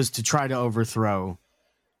course, it was to try to overthrow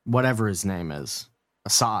whatever his name is.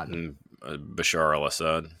 Assad. Bashar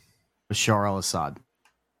al-Assad. Bashar al-Assad.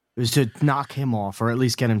 It was to knock him off, or at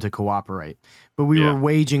least get him to cooperate. But we were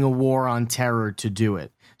waging a war on terror to do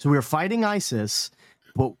it. So we were fighting ISIS,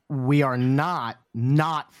 but we are not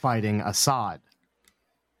fighting Assad.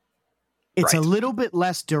 It's a little bit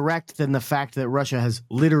less direct than the fact that Russia has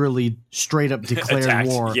literally straight up declared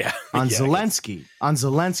war on Zelensky, on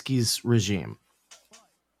Zelensky's regime.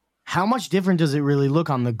 How much different does it really look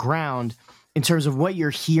on the ground in terms of what you're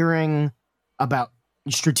hearing about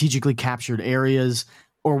strategically captured areas,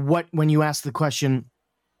 or what, when you ask the question,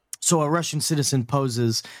 so a Russian citizen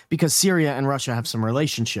poses, because Syria and Russia have some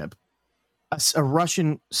relationship, a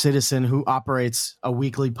Russian citizen who operates a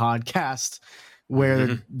weekly podcast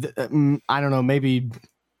where, I don't know, maybe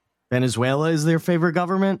Venezuela is their favorite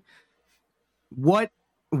government. What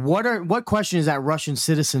question is that Russian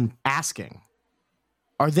citizen asking?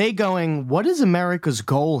 Are they going, what is America's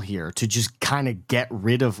goal here? To just kind of get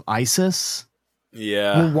rid of ISIS?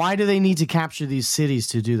 Yeah. Well, why do they need to capture these cities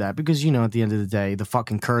to do that? Because, at the end of the day, the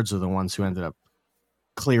fucking Kurds are the ones who ended up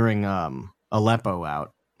clearing Aleppo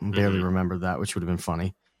out. Barely remembered that, which would have been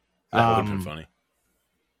funny. That would have been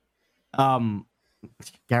funny.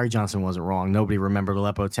 Gary Johnson wasn't wrong. Nobody remembered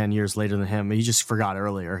Aleppo 10 years later than him. He just forgot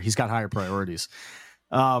earlier. He's got higher priorities.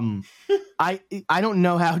 I don't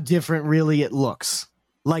know how different really it looks.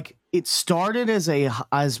 Like, it started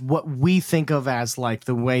as what we think of as like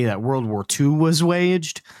the way that World War II was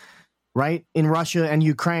waged, right? In Russia and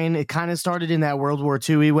Ukraine, it kind of started in that World War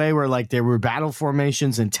II way where like there were battle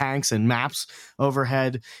formations and tanks and maps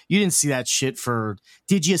overhead. You didn't see that shit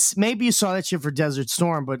maybe you saw that shit for Desert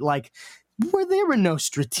Storm, but like, there were no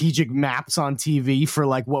strategic maps on TV for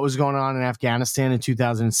like what was going on in Afghanistan in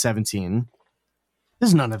 2017.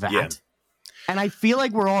 There's none of that. Yeah. And I feel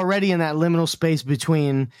like we're already in that liminal space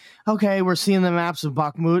between, okay, we're seeing the maps of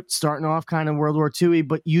Bakhmut starting off kind of World War II,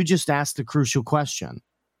 but you just asked the crucial question.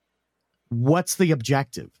 What's the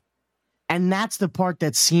objective? And that's the part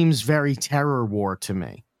that seems very terror war to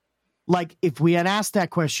me. Like, if we had asked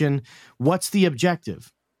that question, what's the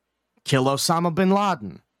objective? Kill Osama bin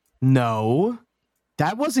Laden? No,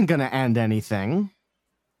 that wasn't going to end anything.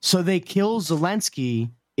 So they kill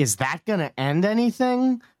Zelensky. Is that going to end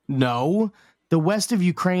anything? No. The west of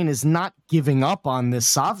Ukraine is not giving up on this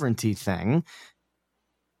sovereignty thing.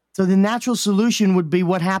 So the natural solution would be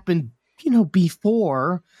what happened,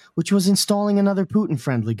 before, which was installing another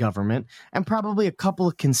Putin-friendly government and probably a couple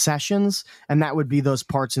of concessions, and that would be those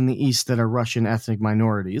parts in the east that are Russian ethnic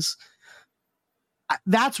minorities.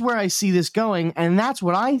 That's where I see this going, and that's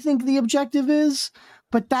what I think the objective is.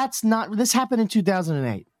 But that's not. This happened in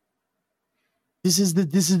 2008. This is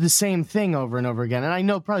the same thing over and over again. And I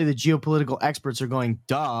know probably the geopolitical experts are going,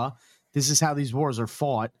 duh, this is how these wars are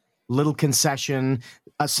fought. Little concession,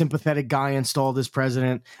 a sympathetic guy installed as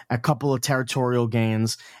president, a couple of territorial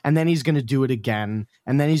gains, and then he's going to do it again,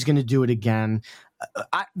 and then he's going to do it again.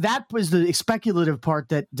 That was the speculative part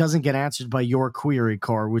that doesn't get answered by your query,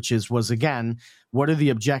 Car, which was again, what are the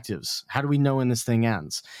objectives? How do we know when this thing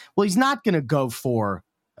ends? Well, he's not going to go for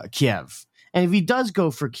Kiev. And if he does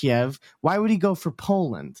go for Kiev, why would he go for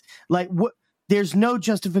Poland? Like, what? There's no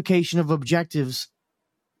justification of objectives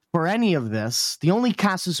for any of this. The only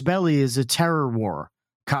casus belli is a terror war,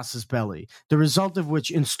 casus belli, the result of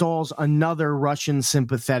which installs another Russian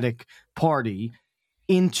sympathetic party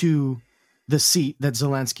into the seat that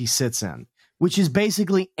Zelensky sits in, which is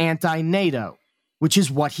basically anti-NATO, which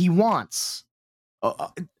is what he wants.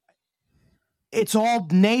 It's all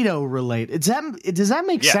NATO related. Does that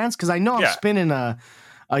make sense? Because I know I'm spinning a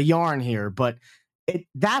yarn here, but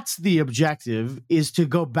that's the objective, is to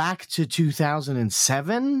go back to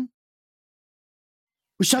 2007,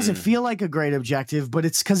 which doesn't feel like a great objective, but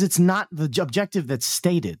it's because it's not the objective that's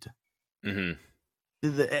stated.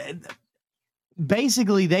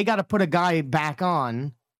 Basically, they got to put a guy back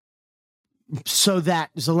on so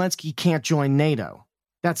that Zelensky can't join NATO.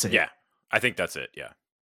 That's it. Yeah, I think that's it. Yeah.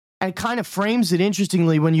 And it kind of frames it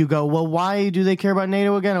interestingly when you go, well, why do they care about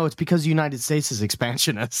NATO again? Oh, it's because the United States is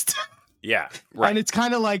expansionist. Yeah, right. And it's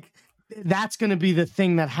kind of like, that's going to be the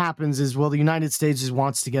thing that happens is, well, the United States just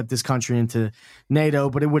wants to get this country into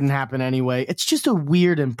NATO, but it wouldn't happen anyway. It's just a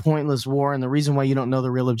weird and pointless war. And the reason why you don't know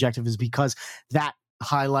the real objective is because that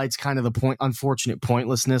highlights kind of the unfortunate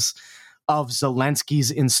pointlessness of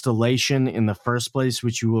Zelensky's installation in the first place,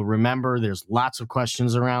 which you will remember. There's lots of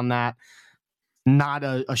questions around that. Not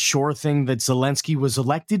a sure thing that Zelensky was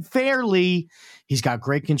elected fairly. He's got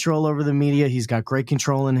great control over the media. He's got great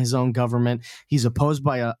control in his own government. He's opposed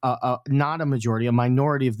by not a majority, a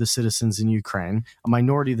minority of the citizens in Ukraine,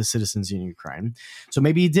 So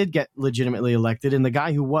maybe he did get legitimately elected. And the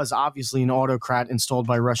guy who was obviously an autocrat installed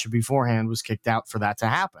by Russia beforehand was kicked out for that to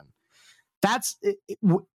happen.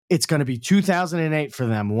 It's going to be 2008 for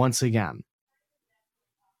them once again.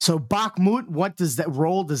 So Bakhmut, what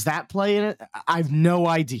role does that play in it? I have no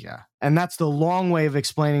idea. And that's the long way of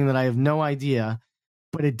explaining that I have no idea,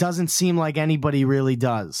 but it doesn't seem like anybody really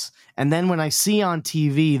does. And then when I see on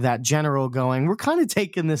TV that general going, we're kind of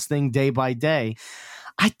taking this thing day by day,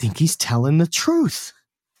 I think he's telling the truth.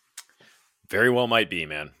 Very well might be,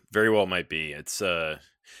 man. Very well might be. It's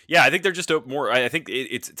yeah, I think they're just more. I think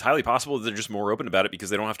it's highly possible that they're just more open about it because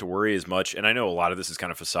they don't have to worry as much. And I know a lot of this is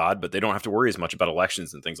kind of facade, but they don't have to worry as much about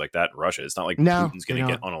elections and things like that in Russia. It's not like Putin's going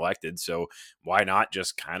to get unelected. So why not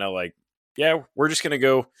just kind of like, yeah, we're just going to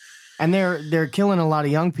go. And they're killing a lot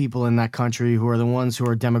of young people in that country who are the ones who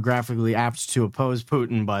are demographically apt to oppose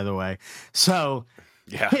Putin, by the way. So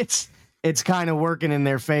yeah, it's kind of working in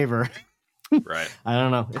their favor. Right. I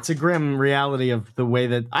don't know. It's a grim reality of the way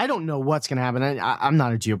that I don't know what's going to happen. I'm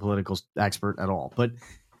not a geopolitical expert at all, but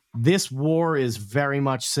this war is very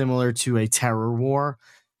much similar to a terror war,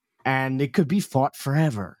 and it could be fought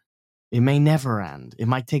forever. It may never end. It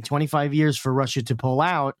might take 25 years for Russia to pull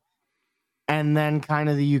out, and then kind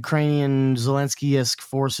of the Ukrainian Zelensky-esque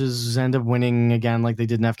forces end up winning again like they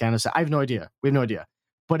did in Afghanistan. I have no idea. We have no idea.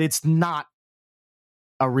 But it's not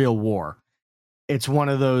a real war. It's one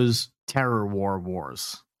of those terror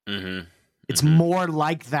wars. Mm-hmm. It's more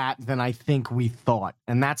like that than I think we thought,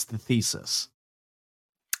 and that's the thesis.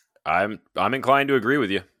 I'm inclined to agree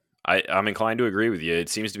with you. I'm inclined to agree with you. It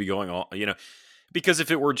seems to be going on, because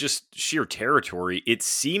if it were just sheer territory, it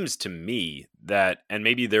seems to me that, and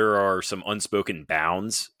maybe there are some unspoken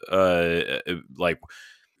bounds, like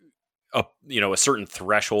a certain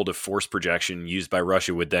threshold of force projection used by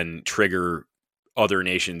Russia would then trigger other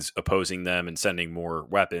nations opposing them and sending more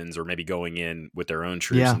weapons or maybe going in with their own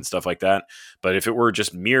troops and stuff like that. But if it were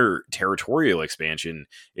just mere territorial expansion,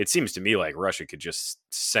 it seems to me like Russia could just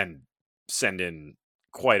send in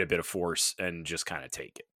quite a bit of force and just kind of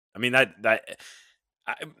take it. I mean, that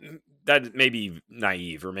may be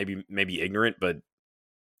naive or maybe ignorant, but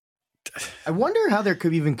I wonder how they're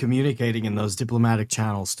even communicating in those diplomatic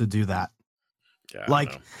channels to do that. Yeah,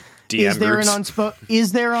 like, DM is there groups?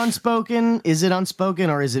 Is there unspoken? Is it unspoken,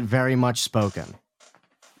 or is it very much spoken?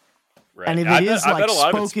 Right. And if it is like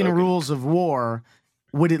spoken rules of war,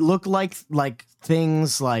 would it look like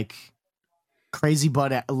things like Crazy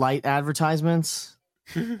Bud Light advertisements?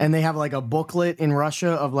 And they have like a booklet in Russia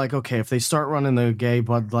of like, okay, if they start running the gay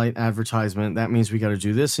Bud Light advertisement, that means we got to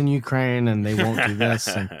do this in Ukraine, and they won't do this.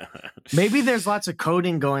 And Maybe there's lots of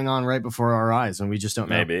coding going on right before our eyes, and we just don't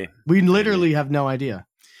know. Maybe. We literally have no idea.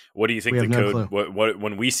 What do you think the no code? What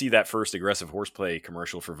when we see that first aggressive horseplay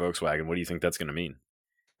commercial for Volkswagen? What do you think that's going to mean?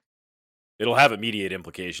 It'll have immediate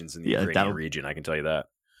implications in the Ukrainian region. I can tell you that.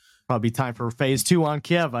 Probably time for phase 2 on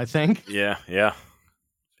Kiev, I think. Yeah.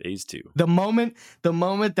 Phase 2. The moment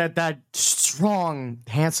that strong,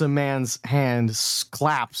 handsome man's hand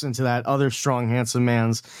claps into that other strong, handsome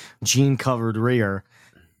man's jean-covered rear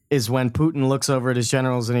is when Putin looks over at his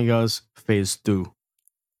generals and he goes, phase 2.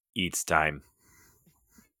 It's time.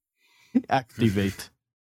 Activate.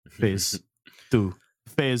 Phase 2.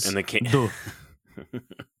 Phase 2.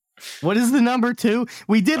 What is the number 2?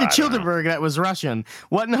 We did a Childerberg that was Russian.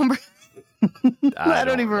 What number? I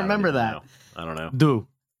don't even remember that. I don't know. Do.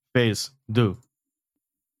 Phase. Do.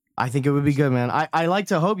 I think it would be good, man. I like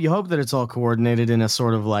to hope that it's all coordinated in a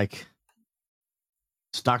sort of like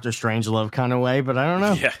Dr. Strangelove kind of way, but I don't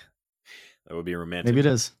know. Yeah. That would be romantic. Maybe it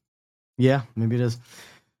is. Yeah, maybe it is.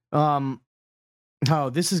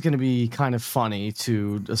 Oh, this is going to be kind of funny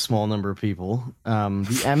to a small number of people. The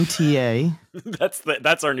MTA.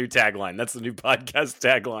 That's our new tagline. That's the new podcast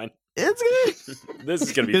tagline. It's good. This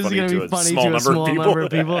is going to be funny to a small number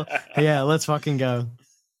of people. Yeah, let's fucking go.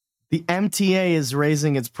 The MTA is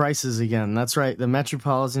raising its prices again. That's right. The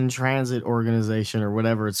Metropolitan Transit Organization, or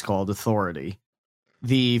whatever it's called, authority.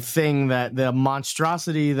 The thing the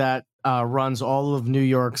monstrosity that runs all of New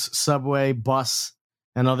York's subway, bus,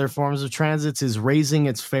 and other forms of transits is raising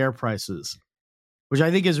its fare prices, which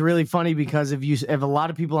I think is really funny because if a lot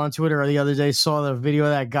of people on Twitter the other day saw the video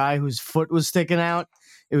of that guy whose foot was sticking out,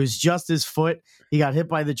 it was just his foot. He got hit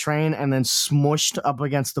by the train and then smushed up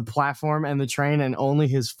against the platform and the train, and only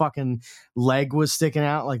his fucking leg was sticking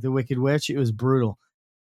out like the Wicked Witch. It was brutal.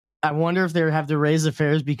 I wonder if they have to raise the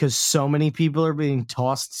fares because so many people are being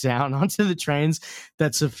tossed down onto the trains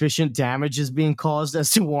that sufficient damage is being caused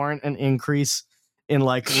as to warrant an increase in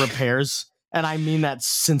like repairs. And I mean that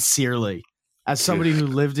sincerely. As somebody who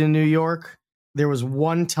lived in New York, there was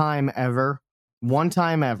one time ever,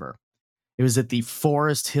 it was at the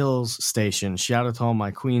Forest Hills station. Shout out to all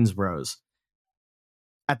my Queens bros.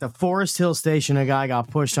 At the Forest Hill station, a guy got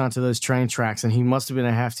pushed onto those train tracks, and he must have been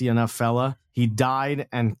a hefty enough fella. He died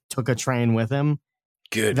and took a train with him.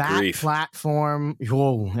 Good that grief. Platform,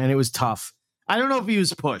 whoa, and it was tough. I don't know if he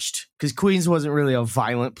was pushed, because Queens wasn't really a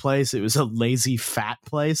violent place. It was a lazy, fat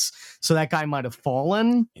place. So that guy might have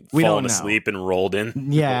fallen. We don't know. Asleep and rolled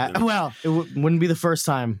in. Yeah, well, it wouldn't be the first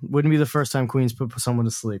time. Wouldn't be the first time Queens put someone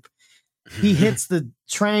to sleep. He hits the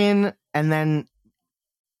train, and then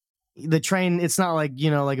the train, it's not like,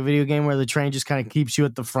 like a video game where the train just kind of keeps you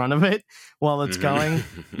at the front of it while it's going.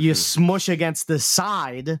 You smush against the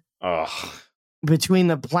side between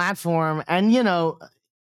the platform, and,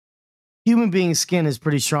 human being skin is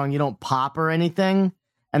pretty strong. You don't pop or anything.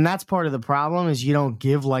 And that's part of the problem is you don't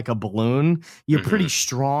give like a balloon. You're pretty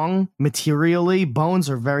strong materially.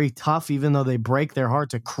 Bones are very tough. Even though they break, they're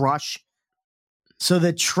hard to crush. So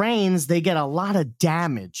the trains, they get a lot of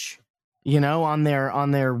damage, on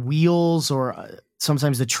their wheels, or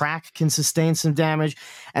sometimes the track can sustain some damage.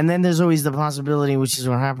 And then there's always the possibility, which is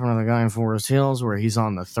what happened to the guy in Forest Hills, where he's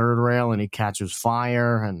on the third rail and he catches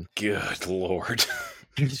fire. And good Lord.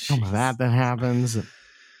 Some of that happens.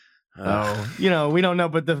 We don't know,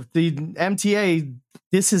 but the MTA,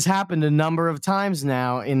 this has happened a number of times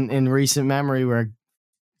now in recent memory, where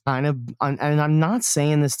kind of, and I'm not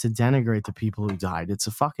saying this to denigrate the people who died. It's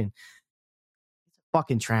a fucking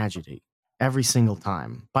tragedy every single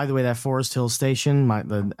time. By the way, that Forest Hill station,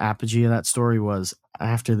 the apogee of that story was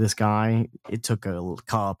after this guy, it took a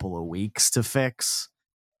couple of weeks to fix.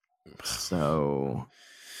 So,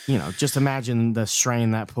 just imagine the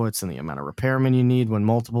strain that puts and the amount of repairmen you need when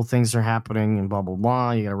multiple things are happening and blah, blah,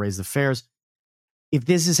 blah. You got to raise the fares. If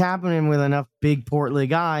this is happening with enough big portly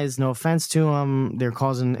guys, no offense to them, they're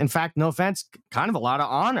causing, in fact, no offense, kind of a lot of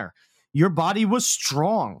honor. Your body was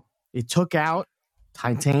strong. It took out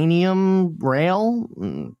titanium rail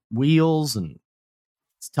and wheels, and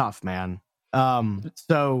it's tough, man.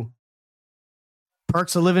 So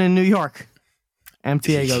perks of living in New York.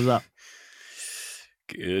 MTA goes up.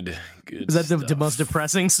 Good. Is that the most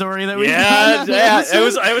depressing story that we? Yeah. It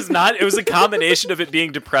was not. It was a combination of it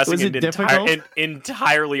being depressing and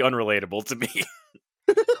entirely unrelatable to me.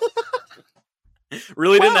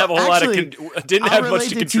 Really didn't have a whole lot of. Didn't have much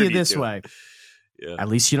to contribute to you this way. Yeah. At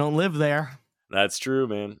least you don't live there. That's true,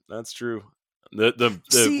 man. That's true.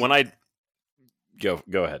 When I go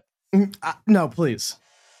ahead. No, please.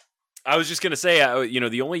 I was just gonna say,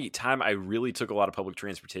 the only time I really took a lot of public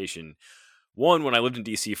transportation. One, when I lived in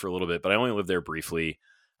DC for a little bit, but I only lived there briefly.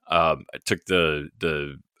 I took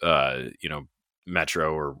the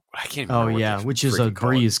metro, or I can't remember. Oh yeah, which is a call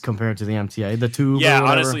breeze compared to the MTA, the tube. Yeah, or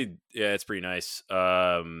whatever. honestly, yeah, it's pretty nice.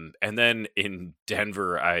 And then in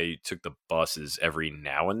Denver, I took the buses every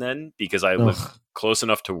now and then because I live close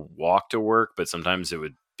enough to walk to work, but sometimes it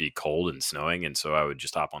would be cold and snowing, and so I would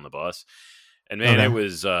just hop on the bus. And man, it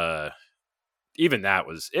was even that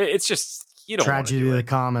was it's just you don't want to tragedy do of the it.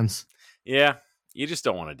 commons. Yeah, you just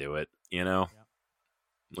don't want to do it.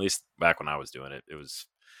 At least back when I was doing it,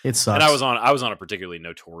 it sucks. And I was on a particularly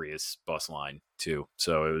notorious bus line too,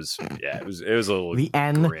 so it was a little the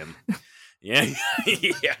N. grim. Yeah,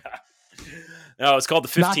 yeah. No, it's called the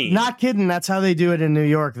 15. Not kidding. That's how they do it in New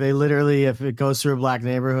York. They literally, if it goes through a black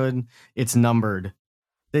neighborhood, it's numbered.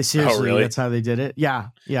 They seriously, really? That's how they did it. Yeah.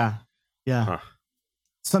 Huh.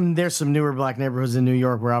 There's some newer black neighborhoods in New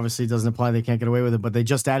York where obviously it doesn't apply. They can't get away with it, but they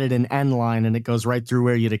just added an N line and it goes right through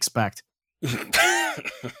where you'd expect.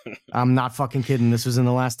 I'm not fucking kidding. This was in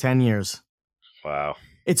the last 10 years. Wow.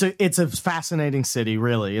 It's a fascinating city,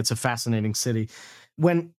 really. It's a fascinating city.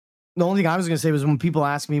 The only thing I was going to say was when people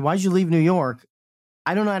ask me, why'd you leave New York?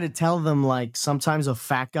 I don't know how to tell them, like, sometimes a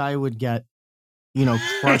fat guy would get,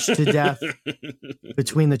 crushed to death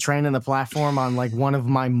between the train and the platform on, like, one of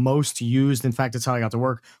my most used, in fact, it's how I got to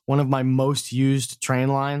work, one of my most used train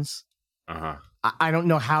lines. Uh-huh. I don't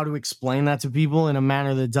know how to explain that to people in a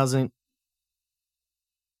manner that doesn't,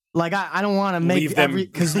 like, I don't want to make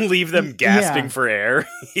leave them gasping for air.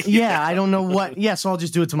 Yeah, I don't know what. Yeah, so I'll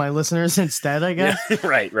just do it to my listeners instead, I guess. Yeah,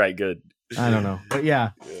 right, good. I don't know. But yeah,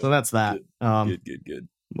 so that's that. Good.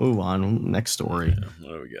 Move on. Next story. Yeah,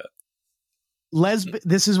 what do we got?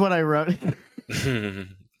 This is what I wrote. This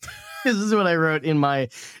is what I wrote in my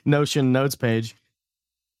Notion notes page.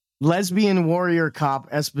 Lesbian warrior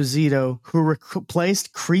cop Esposito, who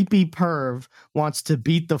replaced creepy perv, wants to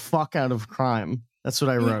beat the fuck out of crime. That's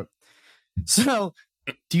what I wrote. So,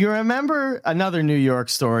 do you remember another New York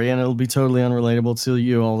story? And it'll be totally unrelatable to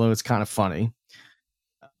you, although it's kind of funny.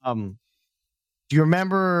 Do you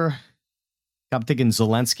remember? I'm thinking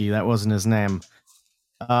Zelensky. That wasn't his name.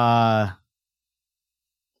 Peter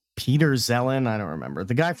Zellin. I don't remember.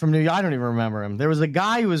 The guy from New York. I don't even remember him. There was a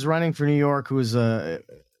guy who was running for New York who was a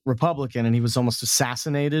Republican, and he was almost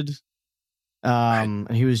assassinated. And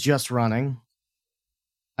he was just running.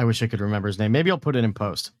 I wish I could remember his name. Maybe I'll put it in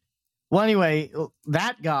post. Well, anyway,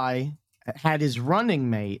 that guy had his running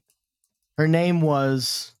mate. Her name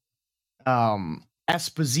was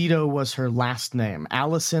Esposito was her last name.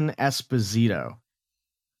 Allison Esposito,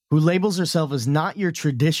 who labels herself as not your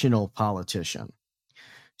traditional politician.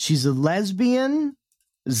 She's a lesbian.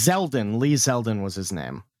 Lee Zeldin was his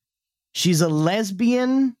name. She's a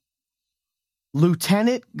lesbian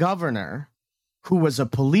lieutenant governor who was a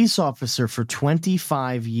police officer for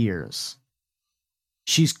 25 years.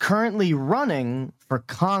 She's currently running for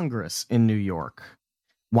Congress in New York.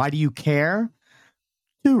 Why do you care?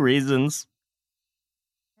 2 reasons.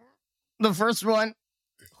 The first one,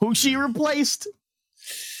 who she replaced.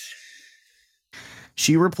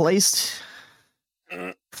 She replaced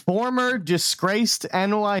former disgraced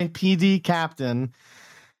NYPD captain,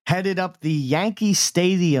 headed up the Yankee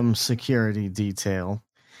Stadium security detail,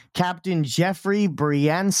 Captain Jeffrey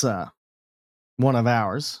Brianza, one of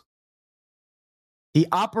ours. He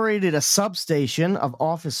operated a substation of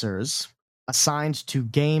officers assigned to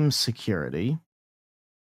game security.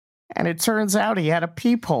 And it turns out he had a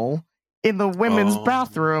peephole in the women's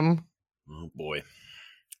bathroom. Oh, boy.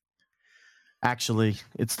 Actually,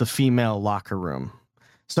 it's the female locker room.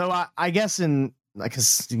 So I guess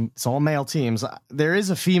it's all male teams. There is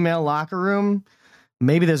a female locker room.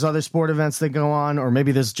 Maybe there's other sport events that go on, or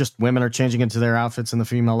maybe there's just women are changing into their outfits in the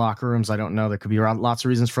female locker rooms. I don't know. There could be lots of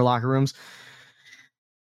reasons for locker rooms.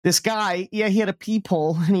 This guy, he had a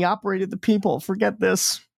peephole, and he operated the peephole. Forget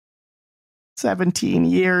this. 17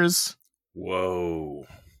 years. Whoa.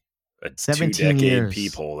 A 17 2-decade years.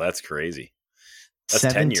 peephole. That's crazy. That's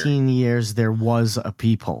 17 tenure. years there was a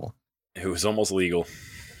peephole. It was almost legal.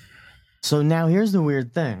 So now here's the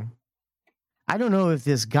weird thing. I don't know if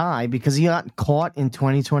this guy, because he got caught in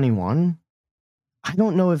 2021, I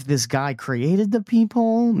don't know if this guy created the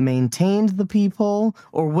peephole, maintained the peephole,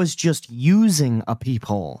 or was just using a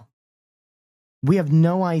peephole. We have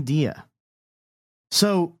no idea.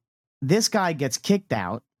 So this guy gets kicked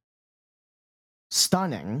out.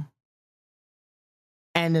 Stunning.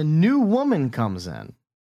 And a new woman comes in.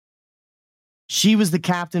 She was the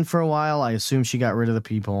captain for a while. I assume she got rid of the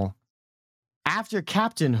peephole. After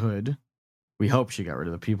captainhood, we hope she got rid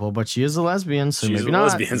of the peephole, but she is a lesbian, so She's maybe a not.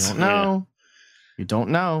 lesbian, You don't know. You don't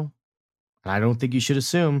know. And I don't think you should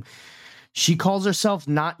assume. She calls herself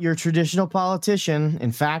not your traditional politician.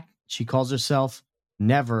 In fact, she calls herself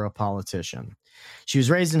never a politician. She was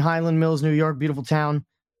raised in Highland Mills, New York, beautiful town.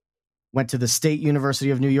 Went to the State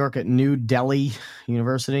University of New York at New Delhi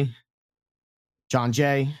University, John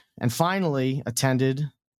Jay, and finally attended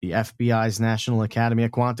the FBI's National Academy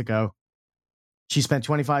at Quantico. She spent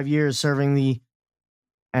 25 years serving the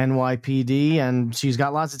NYPD, and she's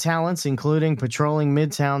got lots of talents, including patrolling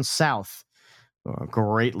Midtown South. A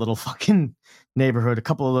great little fucking neighborhood. A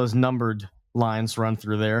couple of those numbered lines run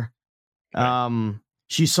through there. Okay.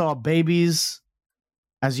 She saw babies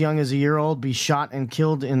as young as a year old be shot and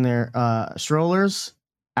killed in their strollers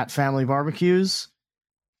at family barbecues.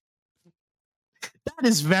 That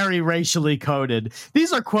is very racially coded.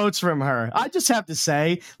 These are quotes from her. I just have to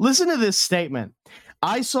say, listen to this statement.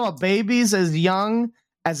 I saw babies as young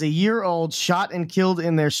as a year old shot and killed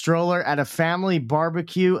in their stroller at a family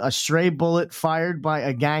barbecue, a stray bullet fired by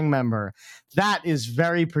a gang member. That is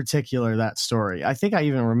very particular, that story. I think I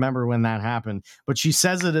even remember when that happened, but she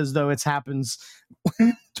says it as though it happens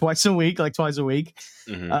twice a week.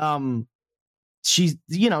 Mm-hmm.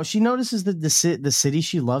 She notices that the city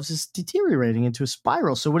she loves is deteriorating into a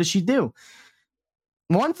spiral. So what does she do?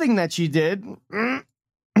 One thing that she did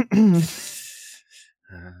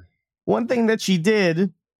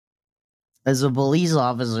as a police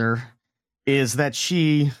officer is that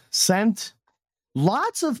she sent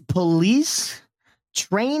lots of police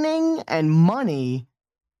training and money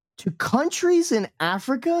to countries in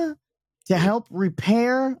Africa to help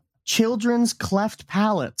repair children's cleft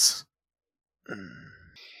palates.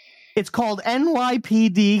 It's called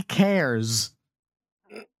NYPD Cares.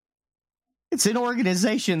 It's an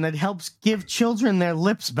organization that helps give children their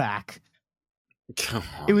lips back. Come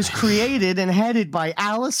on, it was created and headed by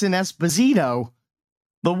Allison Esposito,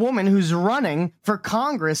 the woman who's running for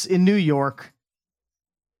Congress in New York.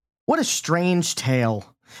 What a strange tale.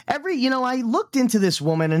 I looked into this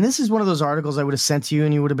woman, and this is one of those articles I would have sent to you,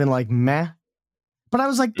 and you would have been like, meh. But I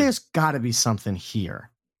was like, there's got to be something here.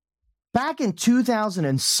 Back in 2000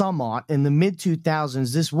 and some-odd, in the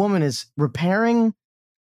mid-2000s, this woman is repairing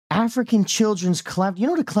African children's cleft. You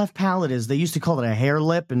know what a cleft palate is? They used to call it a hair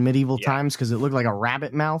lip in medieval times because it looked like a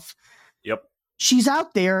rabbit mouth. Yep. She's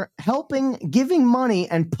out there helping, giving money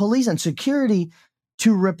and police and security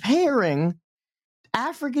to repairing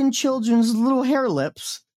African children's little hair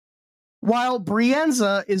lips, while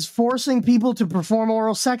Brienza is forcing people to perform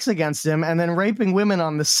oral sex against him and then raping women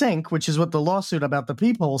on the sink, which is what the lawsuit about the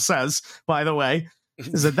peephole says, by the way,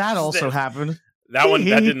 is that also happened. That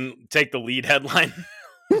didn't take the lead headline.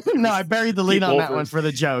 No, I buried the lead on that one for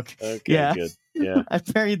the joke. Okay, yeah. Good. Yeah. I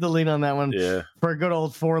buried the lead on that one for a good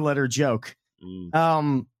old 4-letter joke.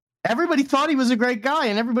 Everybody thought he was a great guy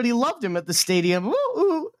and everybody loved him at the stadium.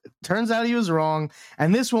 Ooh. Turns out he was wrong.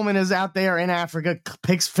 And this woman is out there in Africa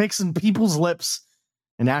fixing people's lips.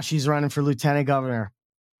 And now she's running for lieutenant governor.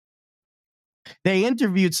 They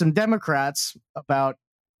interviewed some Democrats about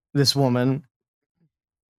this woman,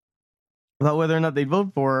 about whether or not they'd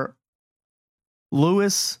vote for her.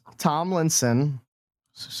 Louis Tomlinson,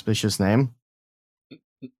 suspicious name.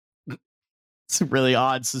 It's a really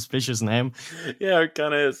odd, suspicious name. Yeah, it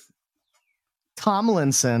kind of is.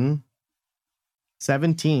 Tomlinson,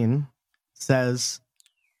 17, says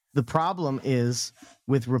the problem is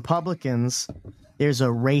with Republicans, there's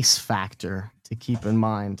a race factor to keep in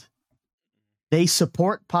mind. They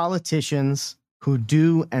support politicians who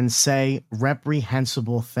do and say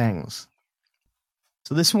reprehensible things.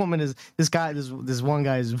 So this one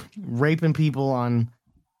guy is raping people on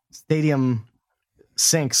stadium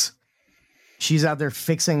sinks. She's out there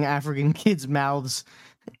fixing African kids' mouths,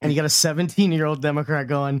 and you got a 17-year-old Democrat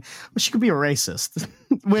going, well, she could be a racist.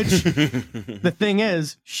 Which, the thing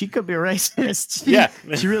is, she could be a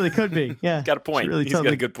racist. She really could be. Yeah. Got a point. He's got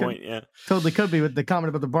a good point, yeah. Totally could be with the comment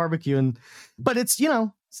about the barbecue. But it's,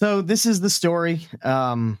 so this is the story.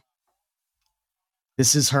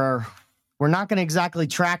 This is her. We're not going to exactly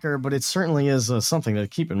track her, but it certainly is something to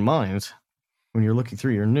keep in mind when you're looking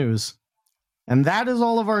through your news. And that is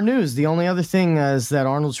all of our news. The only other thing is that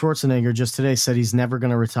Arnold Schwarzenegger just today said he's never going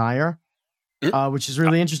to retire, which is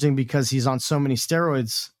really interesting because he's on so many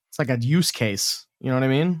steroids. It's like a use case. You know what I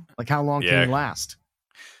mean? Like, how long can he last?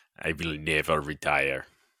 I will never retire.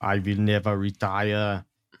 I will never retire.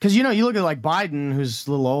 Because, you look at like Biden, who's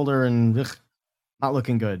a little older and not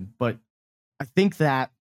looking good. But I think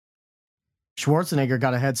that Schwarzenegger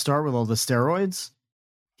got a head start with all the steroids.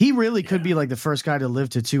 He really could be like the first guy to live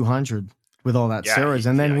to 200 with all that steroids,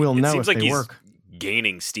 and then we'll know if they work.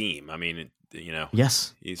 Gaining steam. I mean,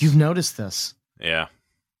 Yes, you've noticed this. Yeah.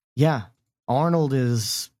 Yeah. Arnold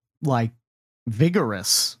is like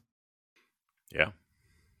vigorous. Yeah.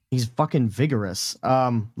 He's fucking vigorous.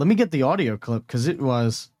 Let me get the audio clip because it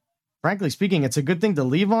was, frankly speaking, it's a good thing to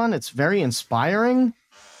leave on. It's very inspiring.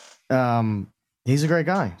 He's a great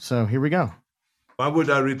guy. So here we go. Why would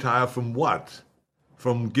I retire from what?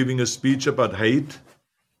 From giving a speech about hate?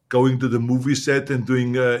 Going to the movie set and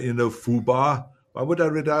doing, FUBAR? Why would I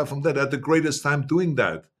retire from that? I had the greatest time doing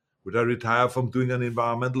that. Would I retire from doing an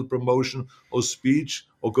environmental promotion or speech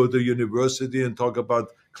or go to university and talk about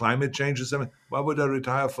climate change or something? Why would I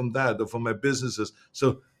retire from that or from my businesses?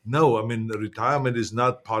 So, no, I mean, retirement is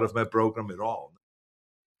not part of my program at all.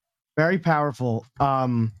 Very powerful.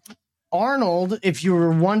 Arnold, if you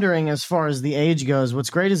were wondering as far as the age goes, what's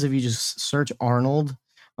great is if you just search Arnold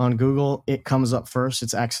on Google, it comes up first.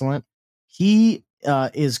 It's excellent. He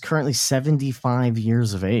is currently 75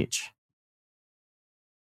 years of age.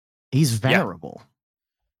 He's venerable.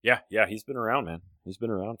 Yeah, he's been around, man. He's been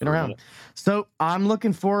around. So I'm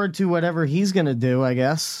looking forward to whatever he's going to do, I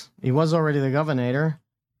guess. He was already the governor.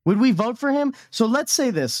 Would we vote for him? So let's say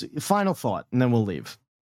this, final thought, and then we'll leave.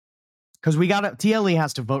 Because TLE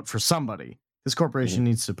has to vote for somebody. This corporation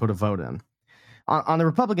needs to put a vote in. On the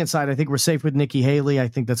Republican side, I think we're safe with Nikki Haley. I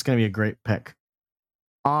think that's going to be a great pick.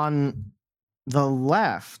 On the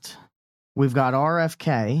left, we've got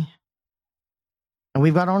RFK, and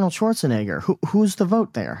we've got Arnold Schwarzenegger. Who's the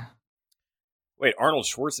vote there? Wait, Arnold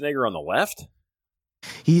Schwarzenegger on the left?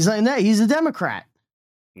 He's a Democrat.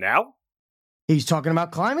 Now? He's talking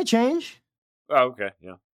about climate change. Oh, okay,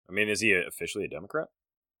 yeah. I mean, is he officially a Democrat?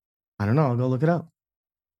 I don't know. I'll go look it up.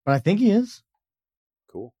 But I think he is.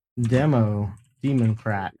 Cool.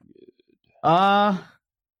 Democrat. Thought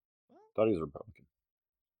he was a Republican.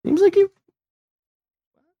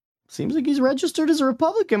 Seems like he's registered as a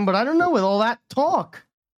Republican, but I don't know with all that talk.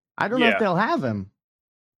 I don't know if they'll have him.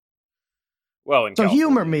 Well, so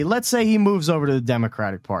humor me. Let's say he moves over to the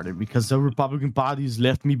Democratic Party because the Republican Party's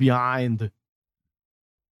left me behind.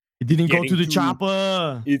 It didn't go to the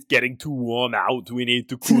chopper. It's getting too warm out. We need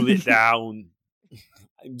to cool it down.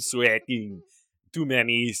 I'm sweating. Too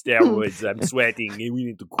many steroids. I'm sweating. We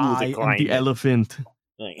need to cool the climate. I am the elephant.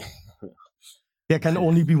 There can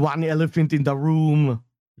only be one elephant in the room.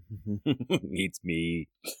 It's me.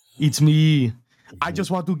 It's me. I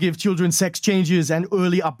just want to give children sex changes and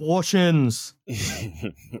early abortions.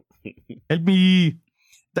 Help me.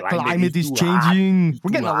 The climate is changing.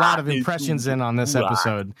 We're getting a lot of impressions in on this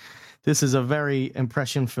episode. This is a very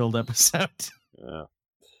impression-filled episode. Yeah.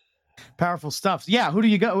 Powerful stuff. Yeah, who do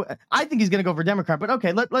you go? I think he's going to go for Democrat, but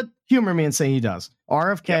okay, let humor me and say he does.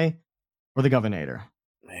 RFK or the governor?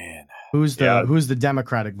 Man. Who's the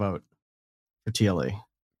Democratic vote for TLE?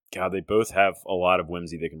 God, they both have a lot of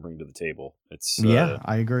whimsy they can bring to the table.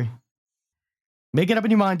 I agree. Make it up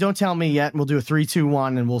in your mind. Don't tell me yet. We'll do a 3, 2,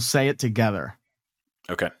 1, and we'll say it together.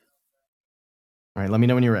 Okay. All right, let me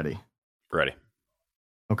know when you're ready. Ready.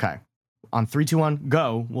 Okay. On 3, 2, 1,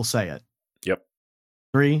 go. We'll say it. Yep.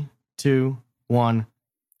 3, 2, 1.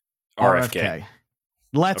 RFK.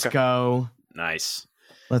 Let's go. Nice.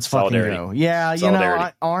 Let's fucking go.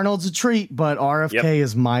 Yeah, Arnold's a treat, but RFK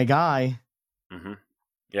is my guy. Mm-hmm.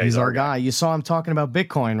 Yeah, he's our guy. You saw him talking about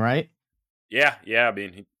Bitcoin, right? Yeah. I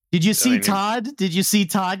mean, did you see Todd? Did you see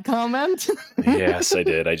Todd comment? Yes, I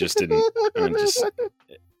did. I just didn't.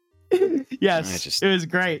 It was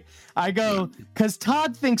great. I go, because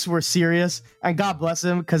Todd thinks we're serious, and God bless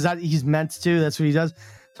him, because he's meant to. That's what he does.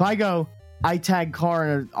 So I tag Carr,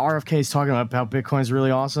 and RFK's talking about how Bitcoin's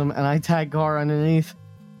really awesome, and I tag Carr underneath,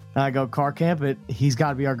 and I go, Carr camp it. He's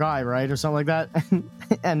got to be our guy, right? Or something like that.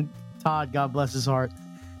 And Todd, God bless his heart,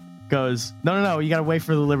 goes, no, you got to wait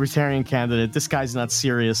for the libertarian candidate. This guy's not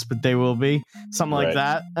serious, but they will be. Something like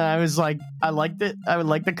that. And I was like, I liked it. I would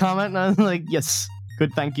like the comment, and I was like, yes.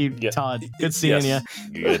 Good, thank you, Todd. Good seeing you.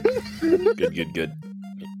 Good.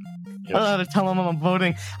 Yep. I don't know how to tell him I'm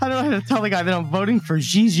voting. I don't know how to tell the guy that I'm voting for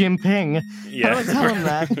Xi Jinping. Yeah. How do I tell him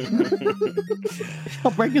that?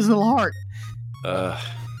 I'll break his little heart.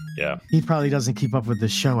 Yeah. He probably doesn't keep up with the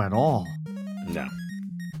show at all. No.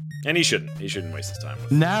 And he shouldn't. He shouldn't waste his time.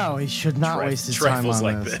 No, he should not waste his time on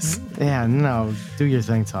like this. Yeah, no. Do your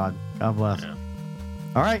thing, Todd. God bless. Yeah.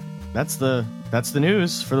 All right. That's the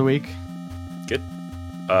news for the week. Good.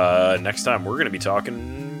 Next time we're going to be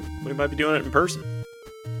talking, we might be doing it in person.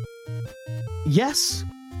 Yes,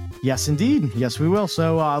 indeed. Yes, we will.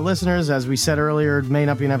 So, listeners, as we said earlier, it may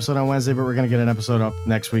not be an episode on Wednesday, but we're going to get an episode up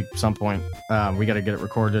next week some point. We got to get it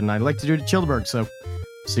recorded, and I'd like to do it at Childeberg, so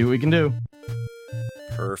see what we can do.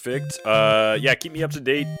 Perfect. Keep me up to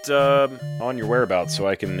date on your whereabouts so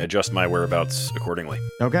I can adjust my whereabouts accordingly.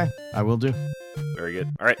 Okay, I will do. Very good.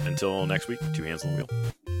 All right, until next week, 2 hands on the wheel.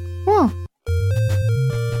 Whoa.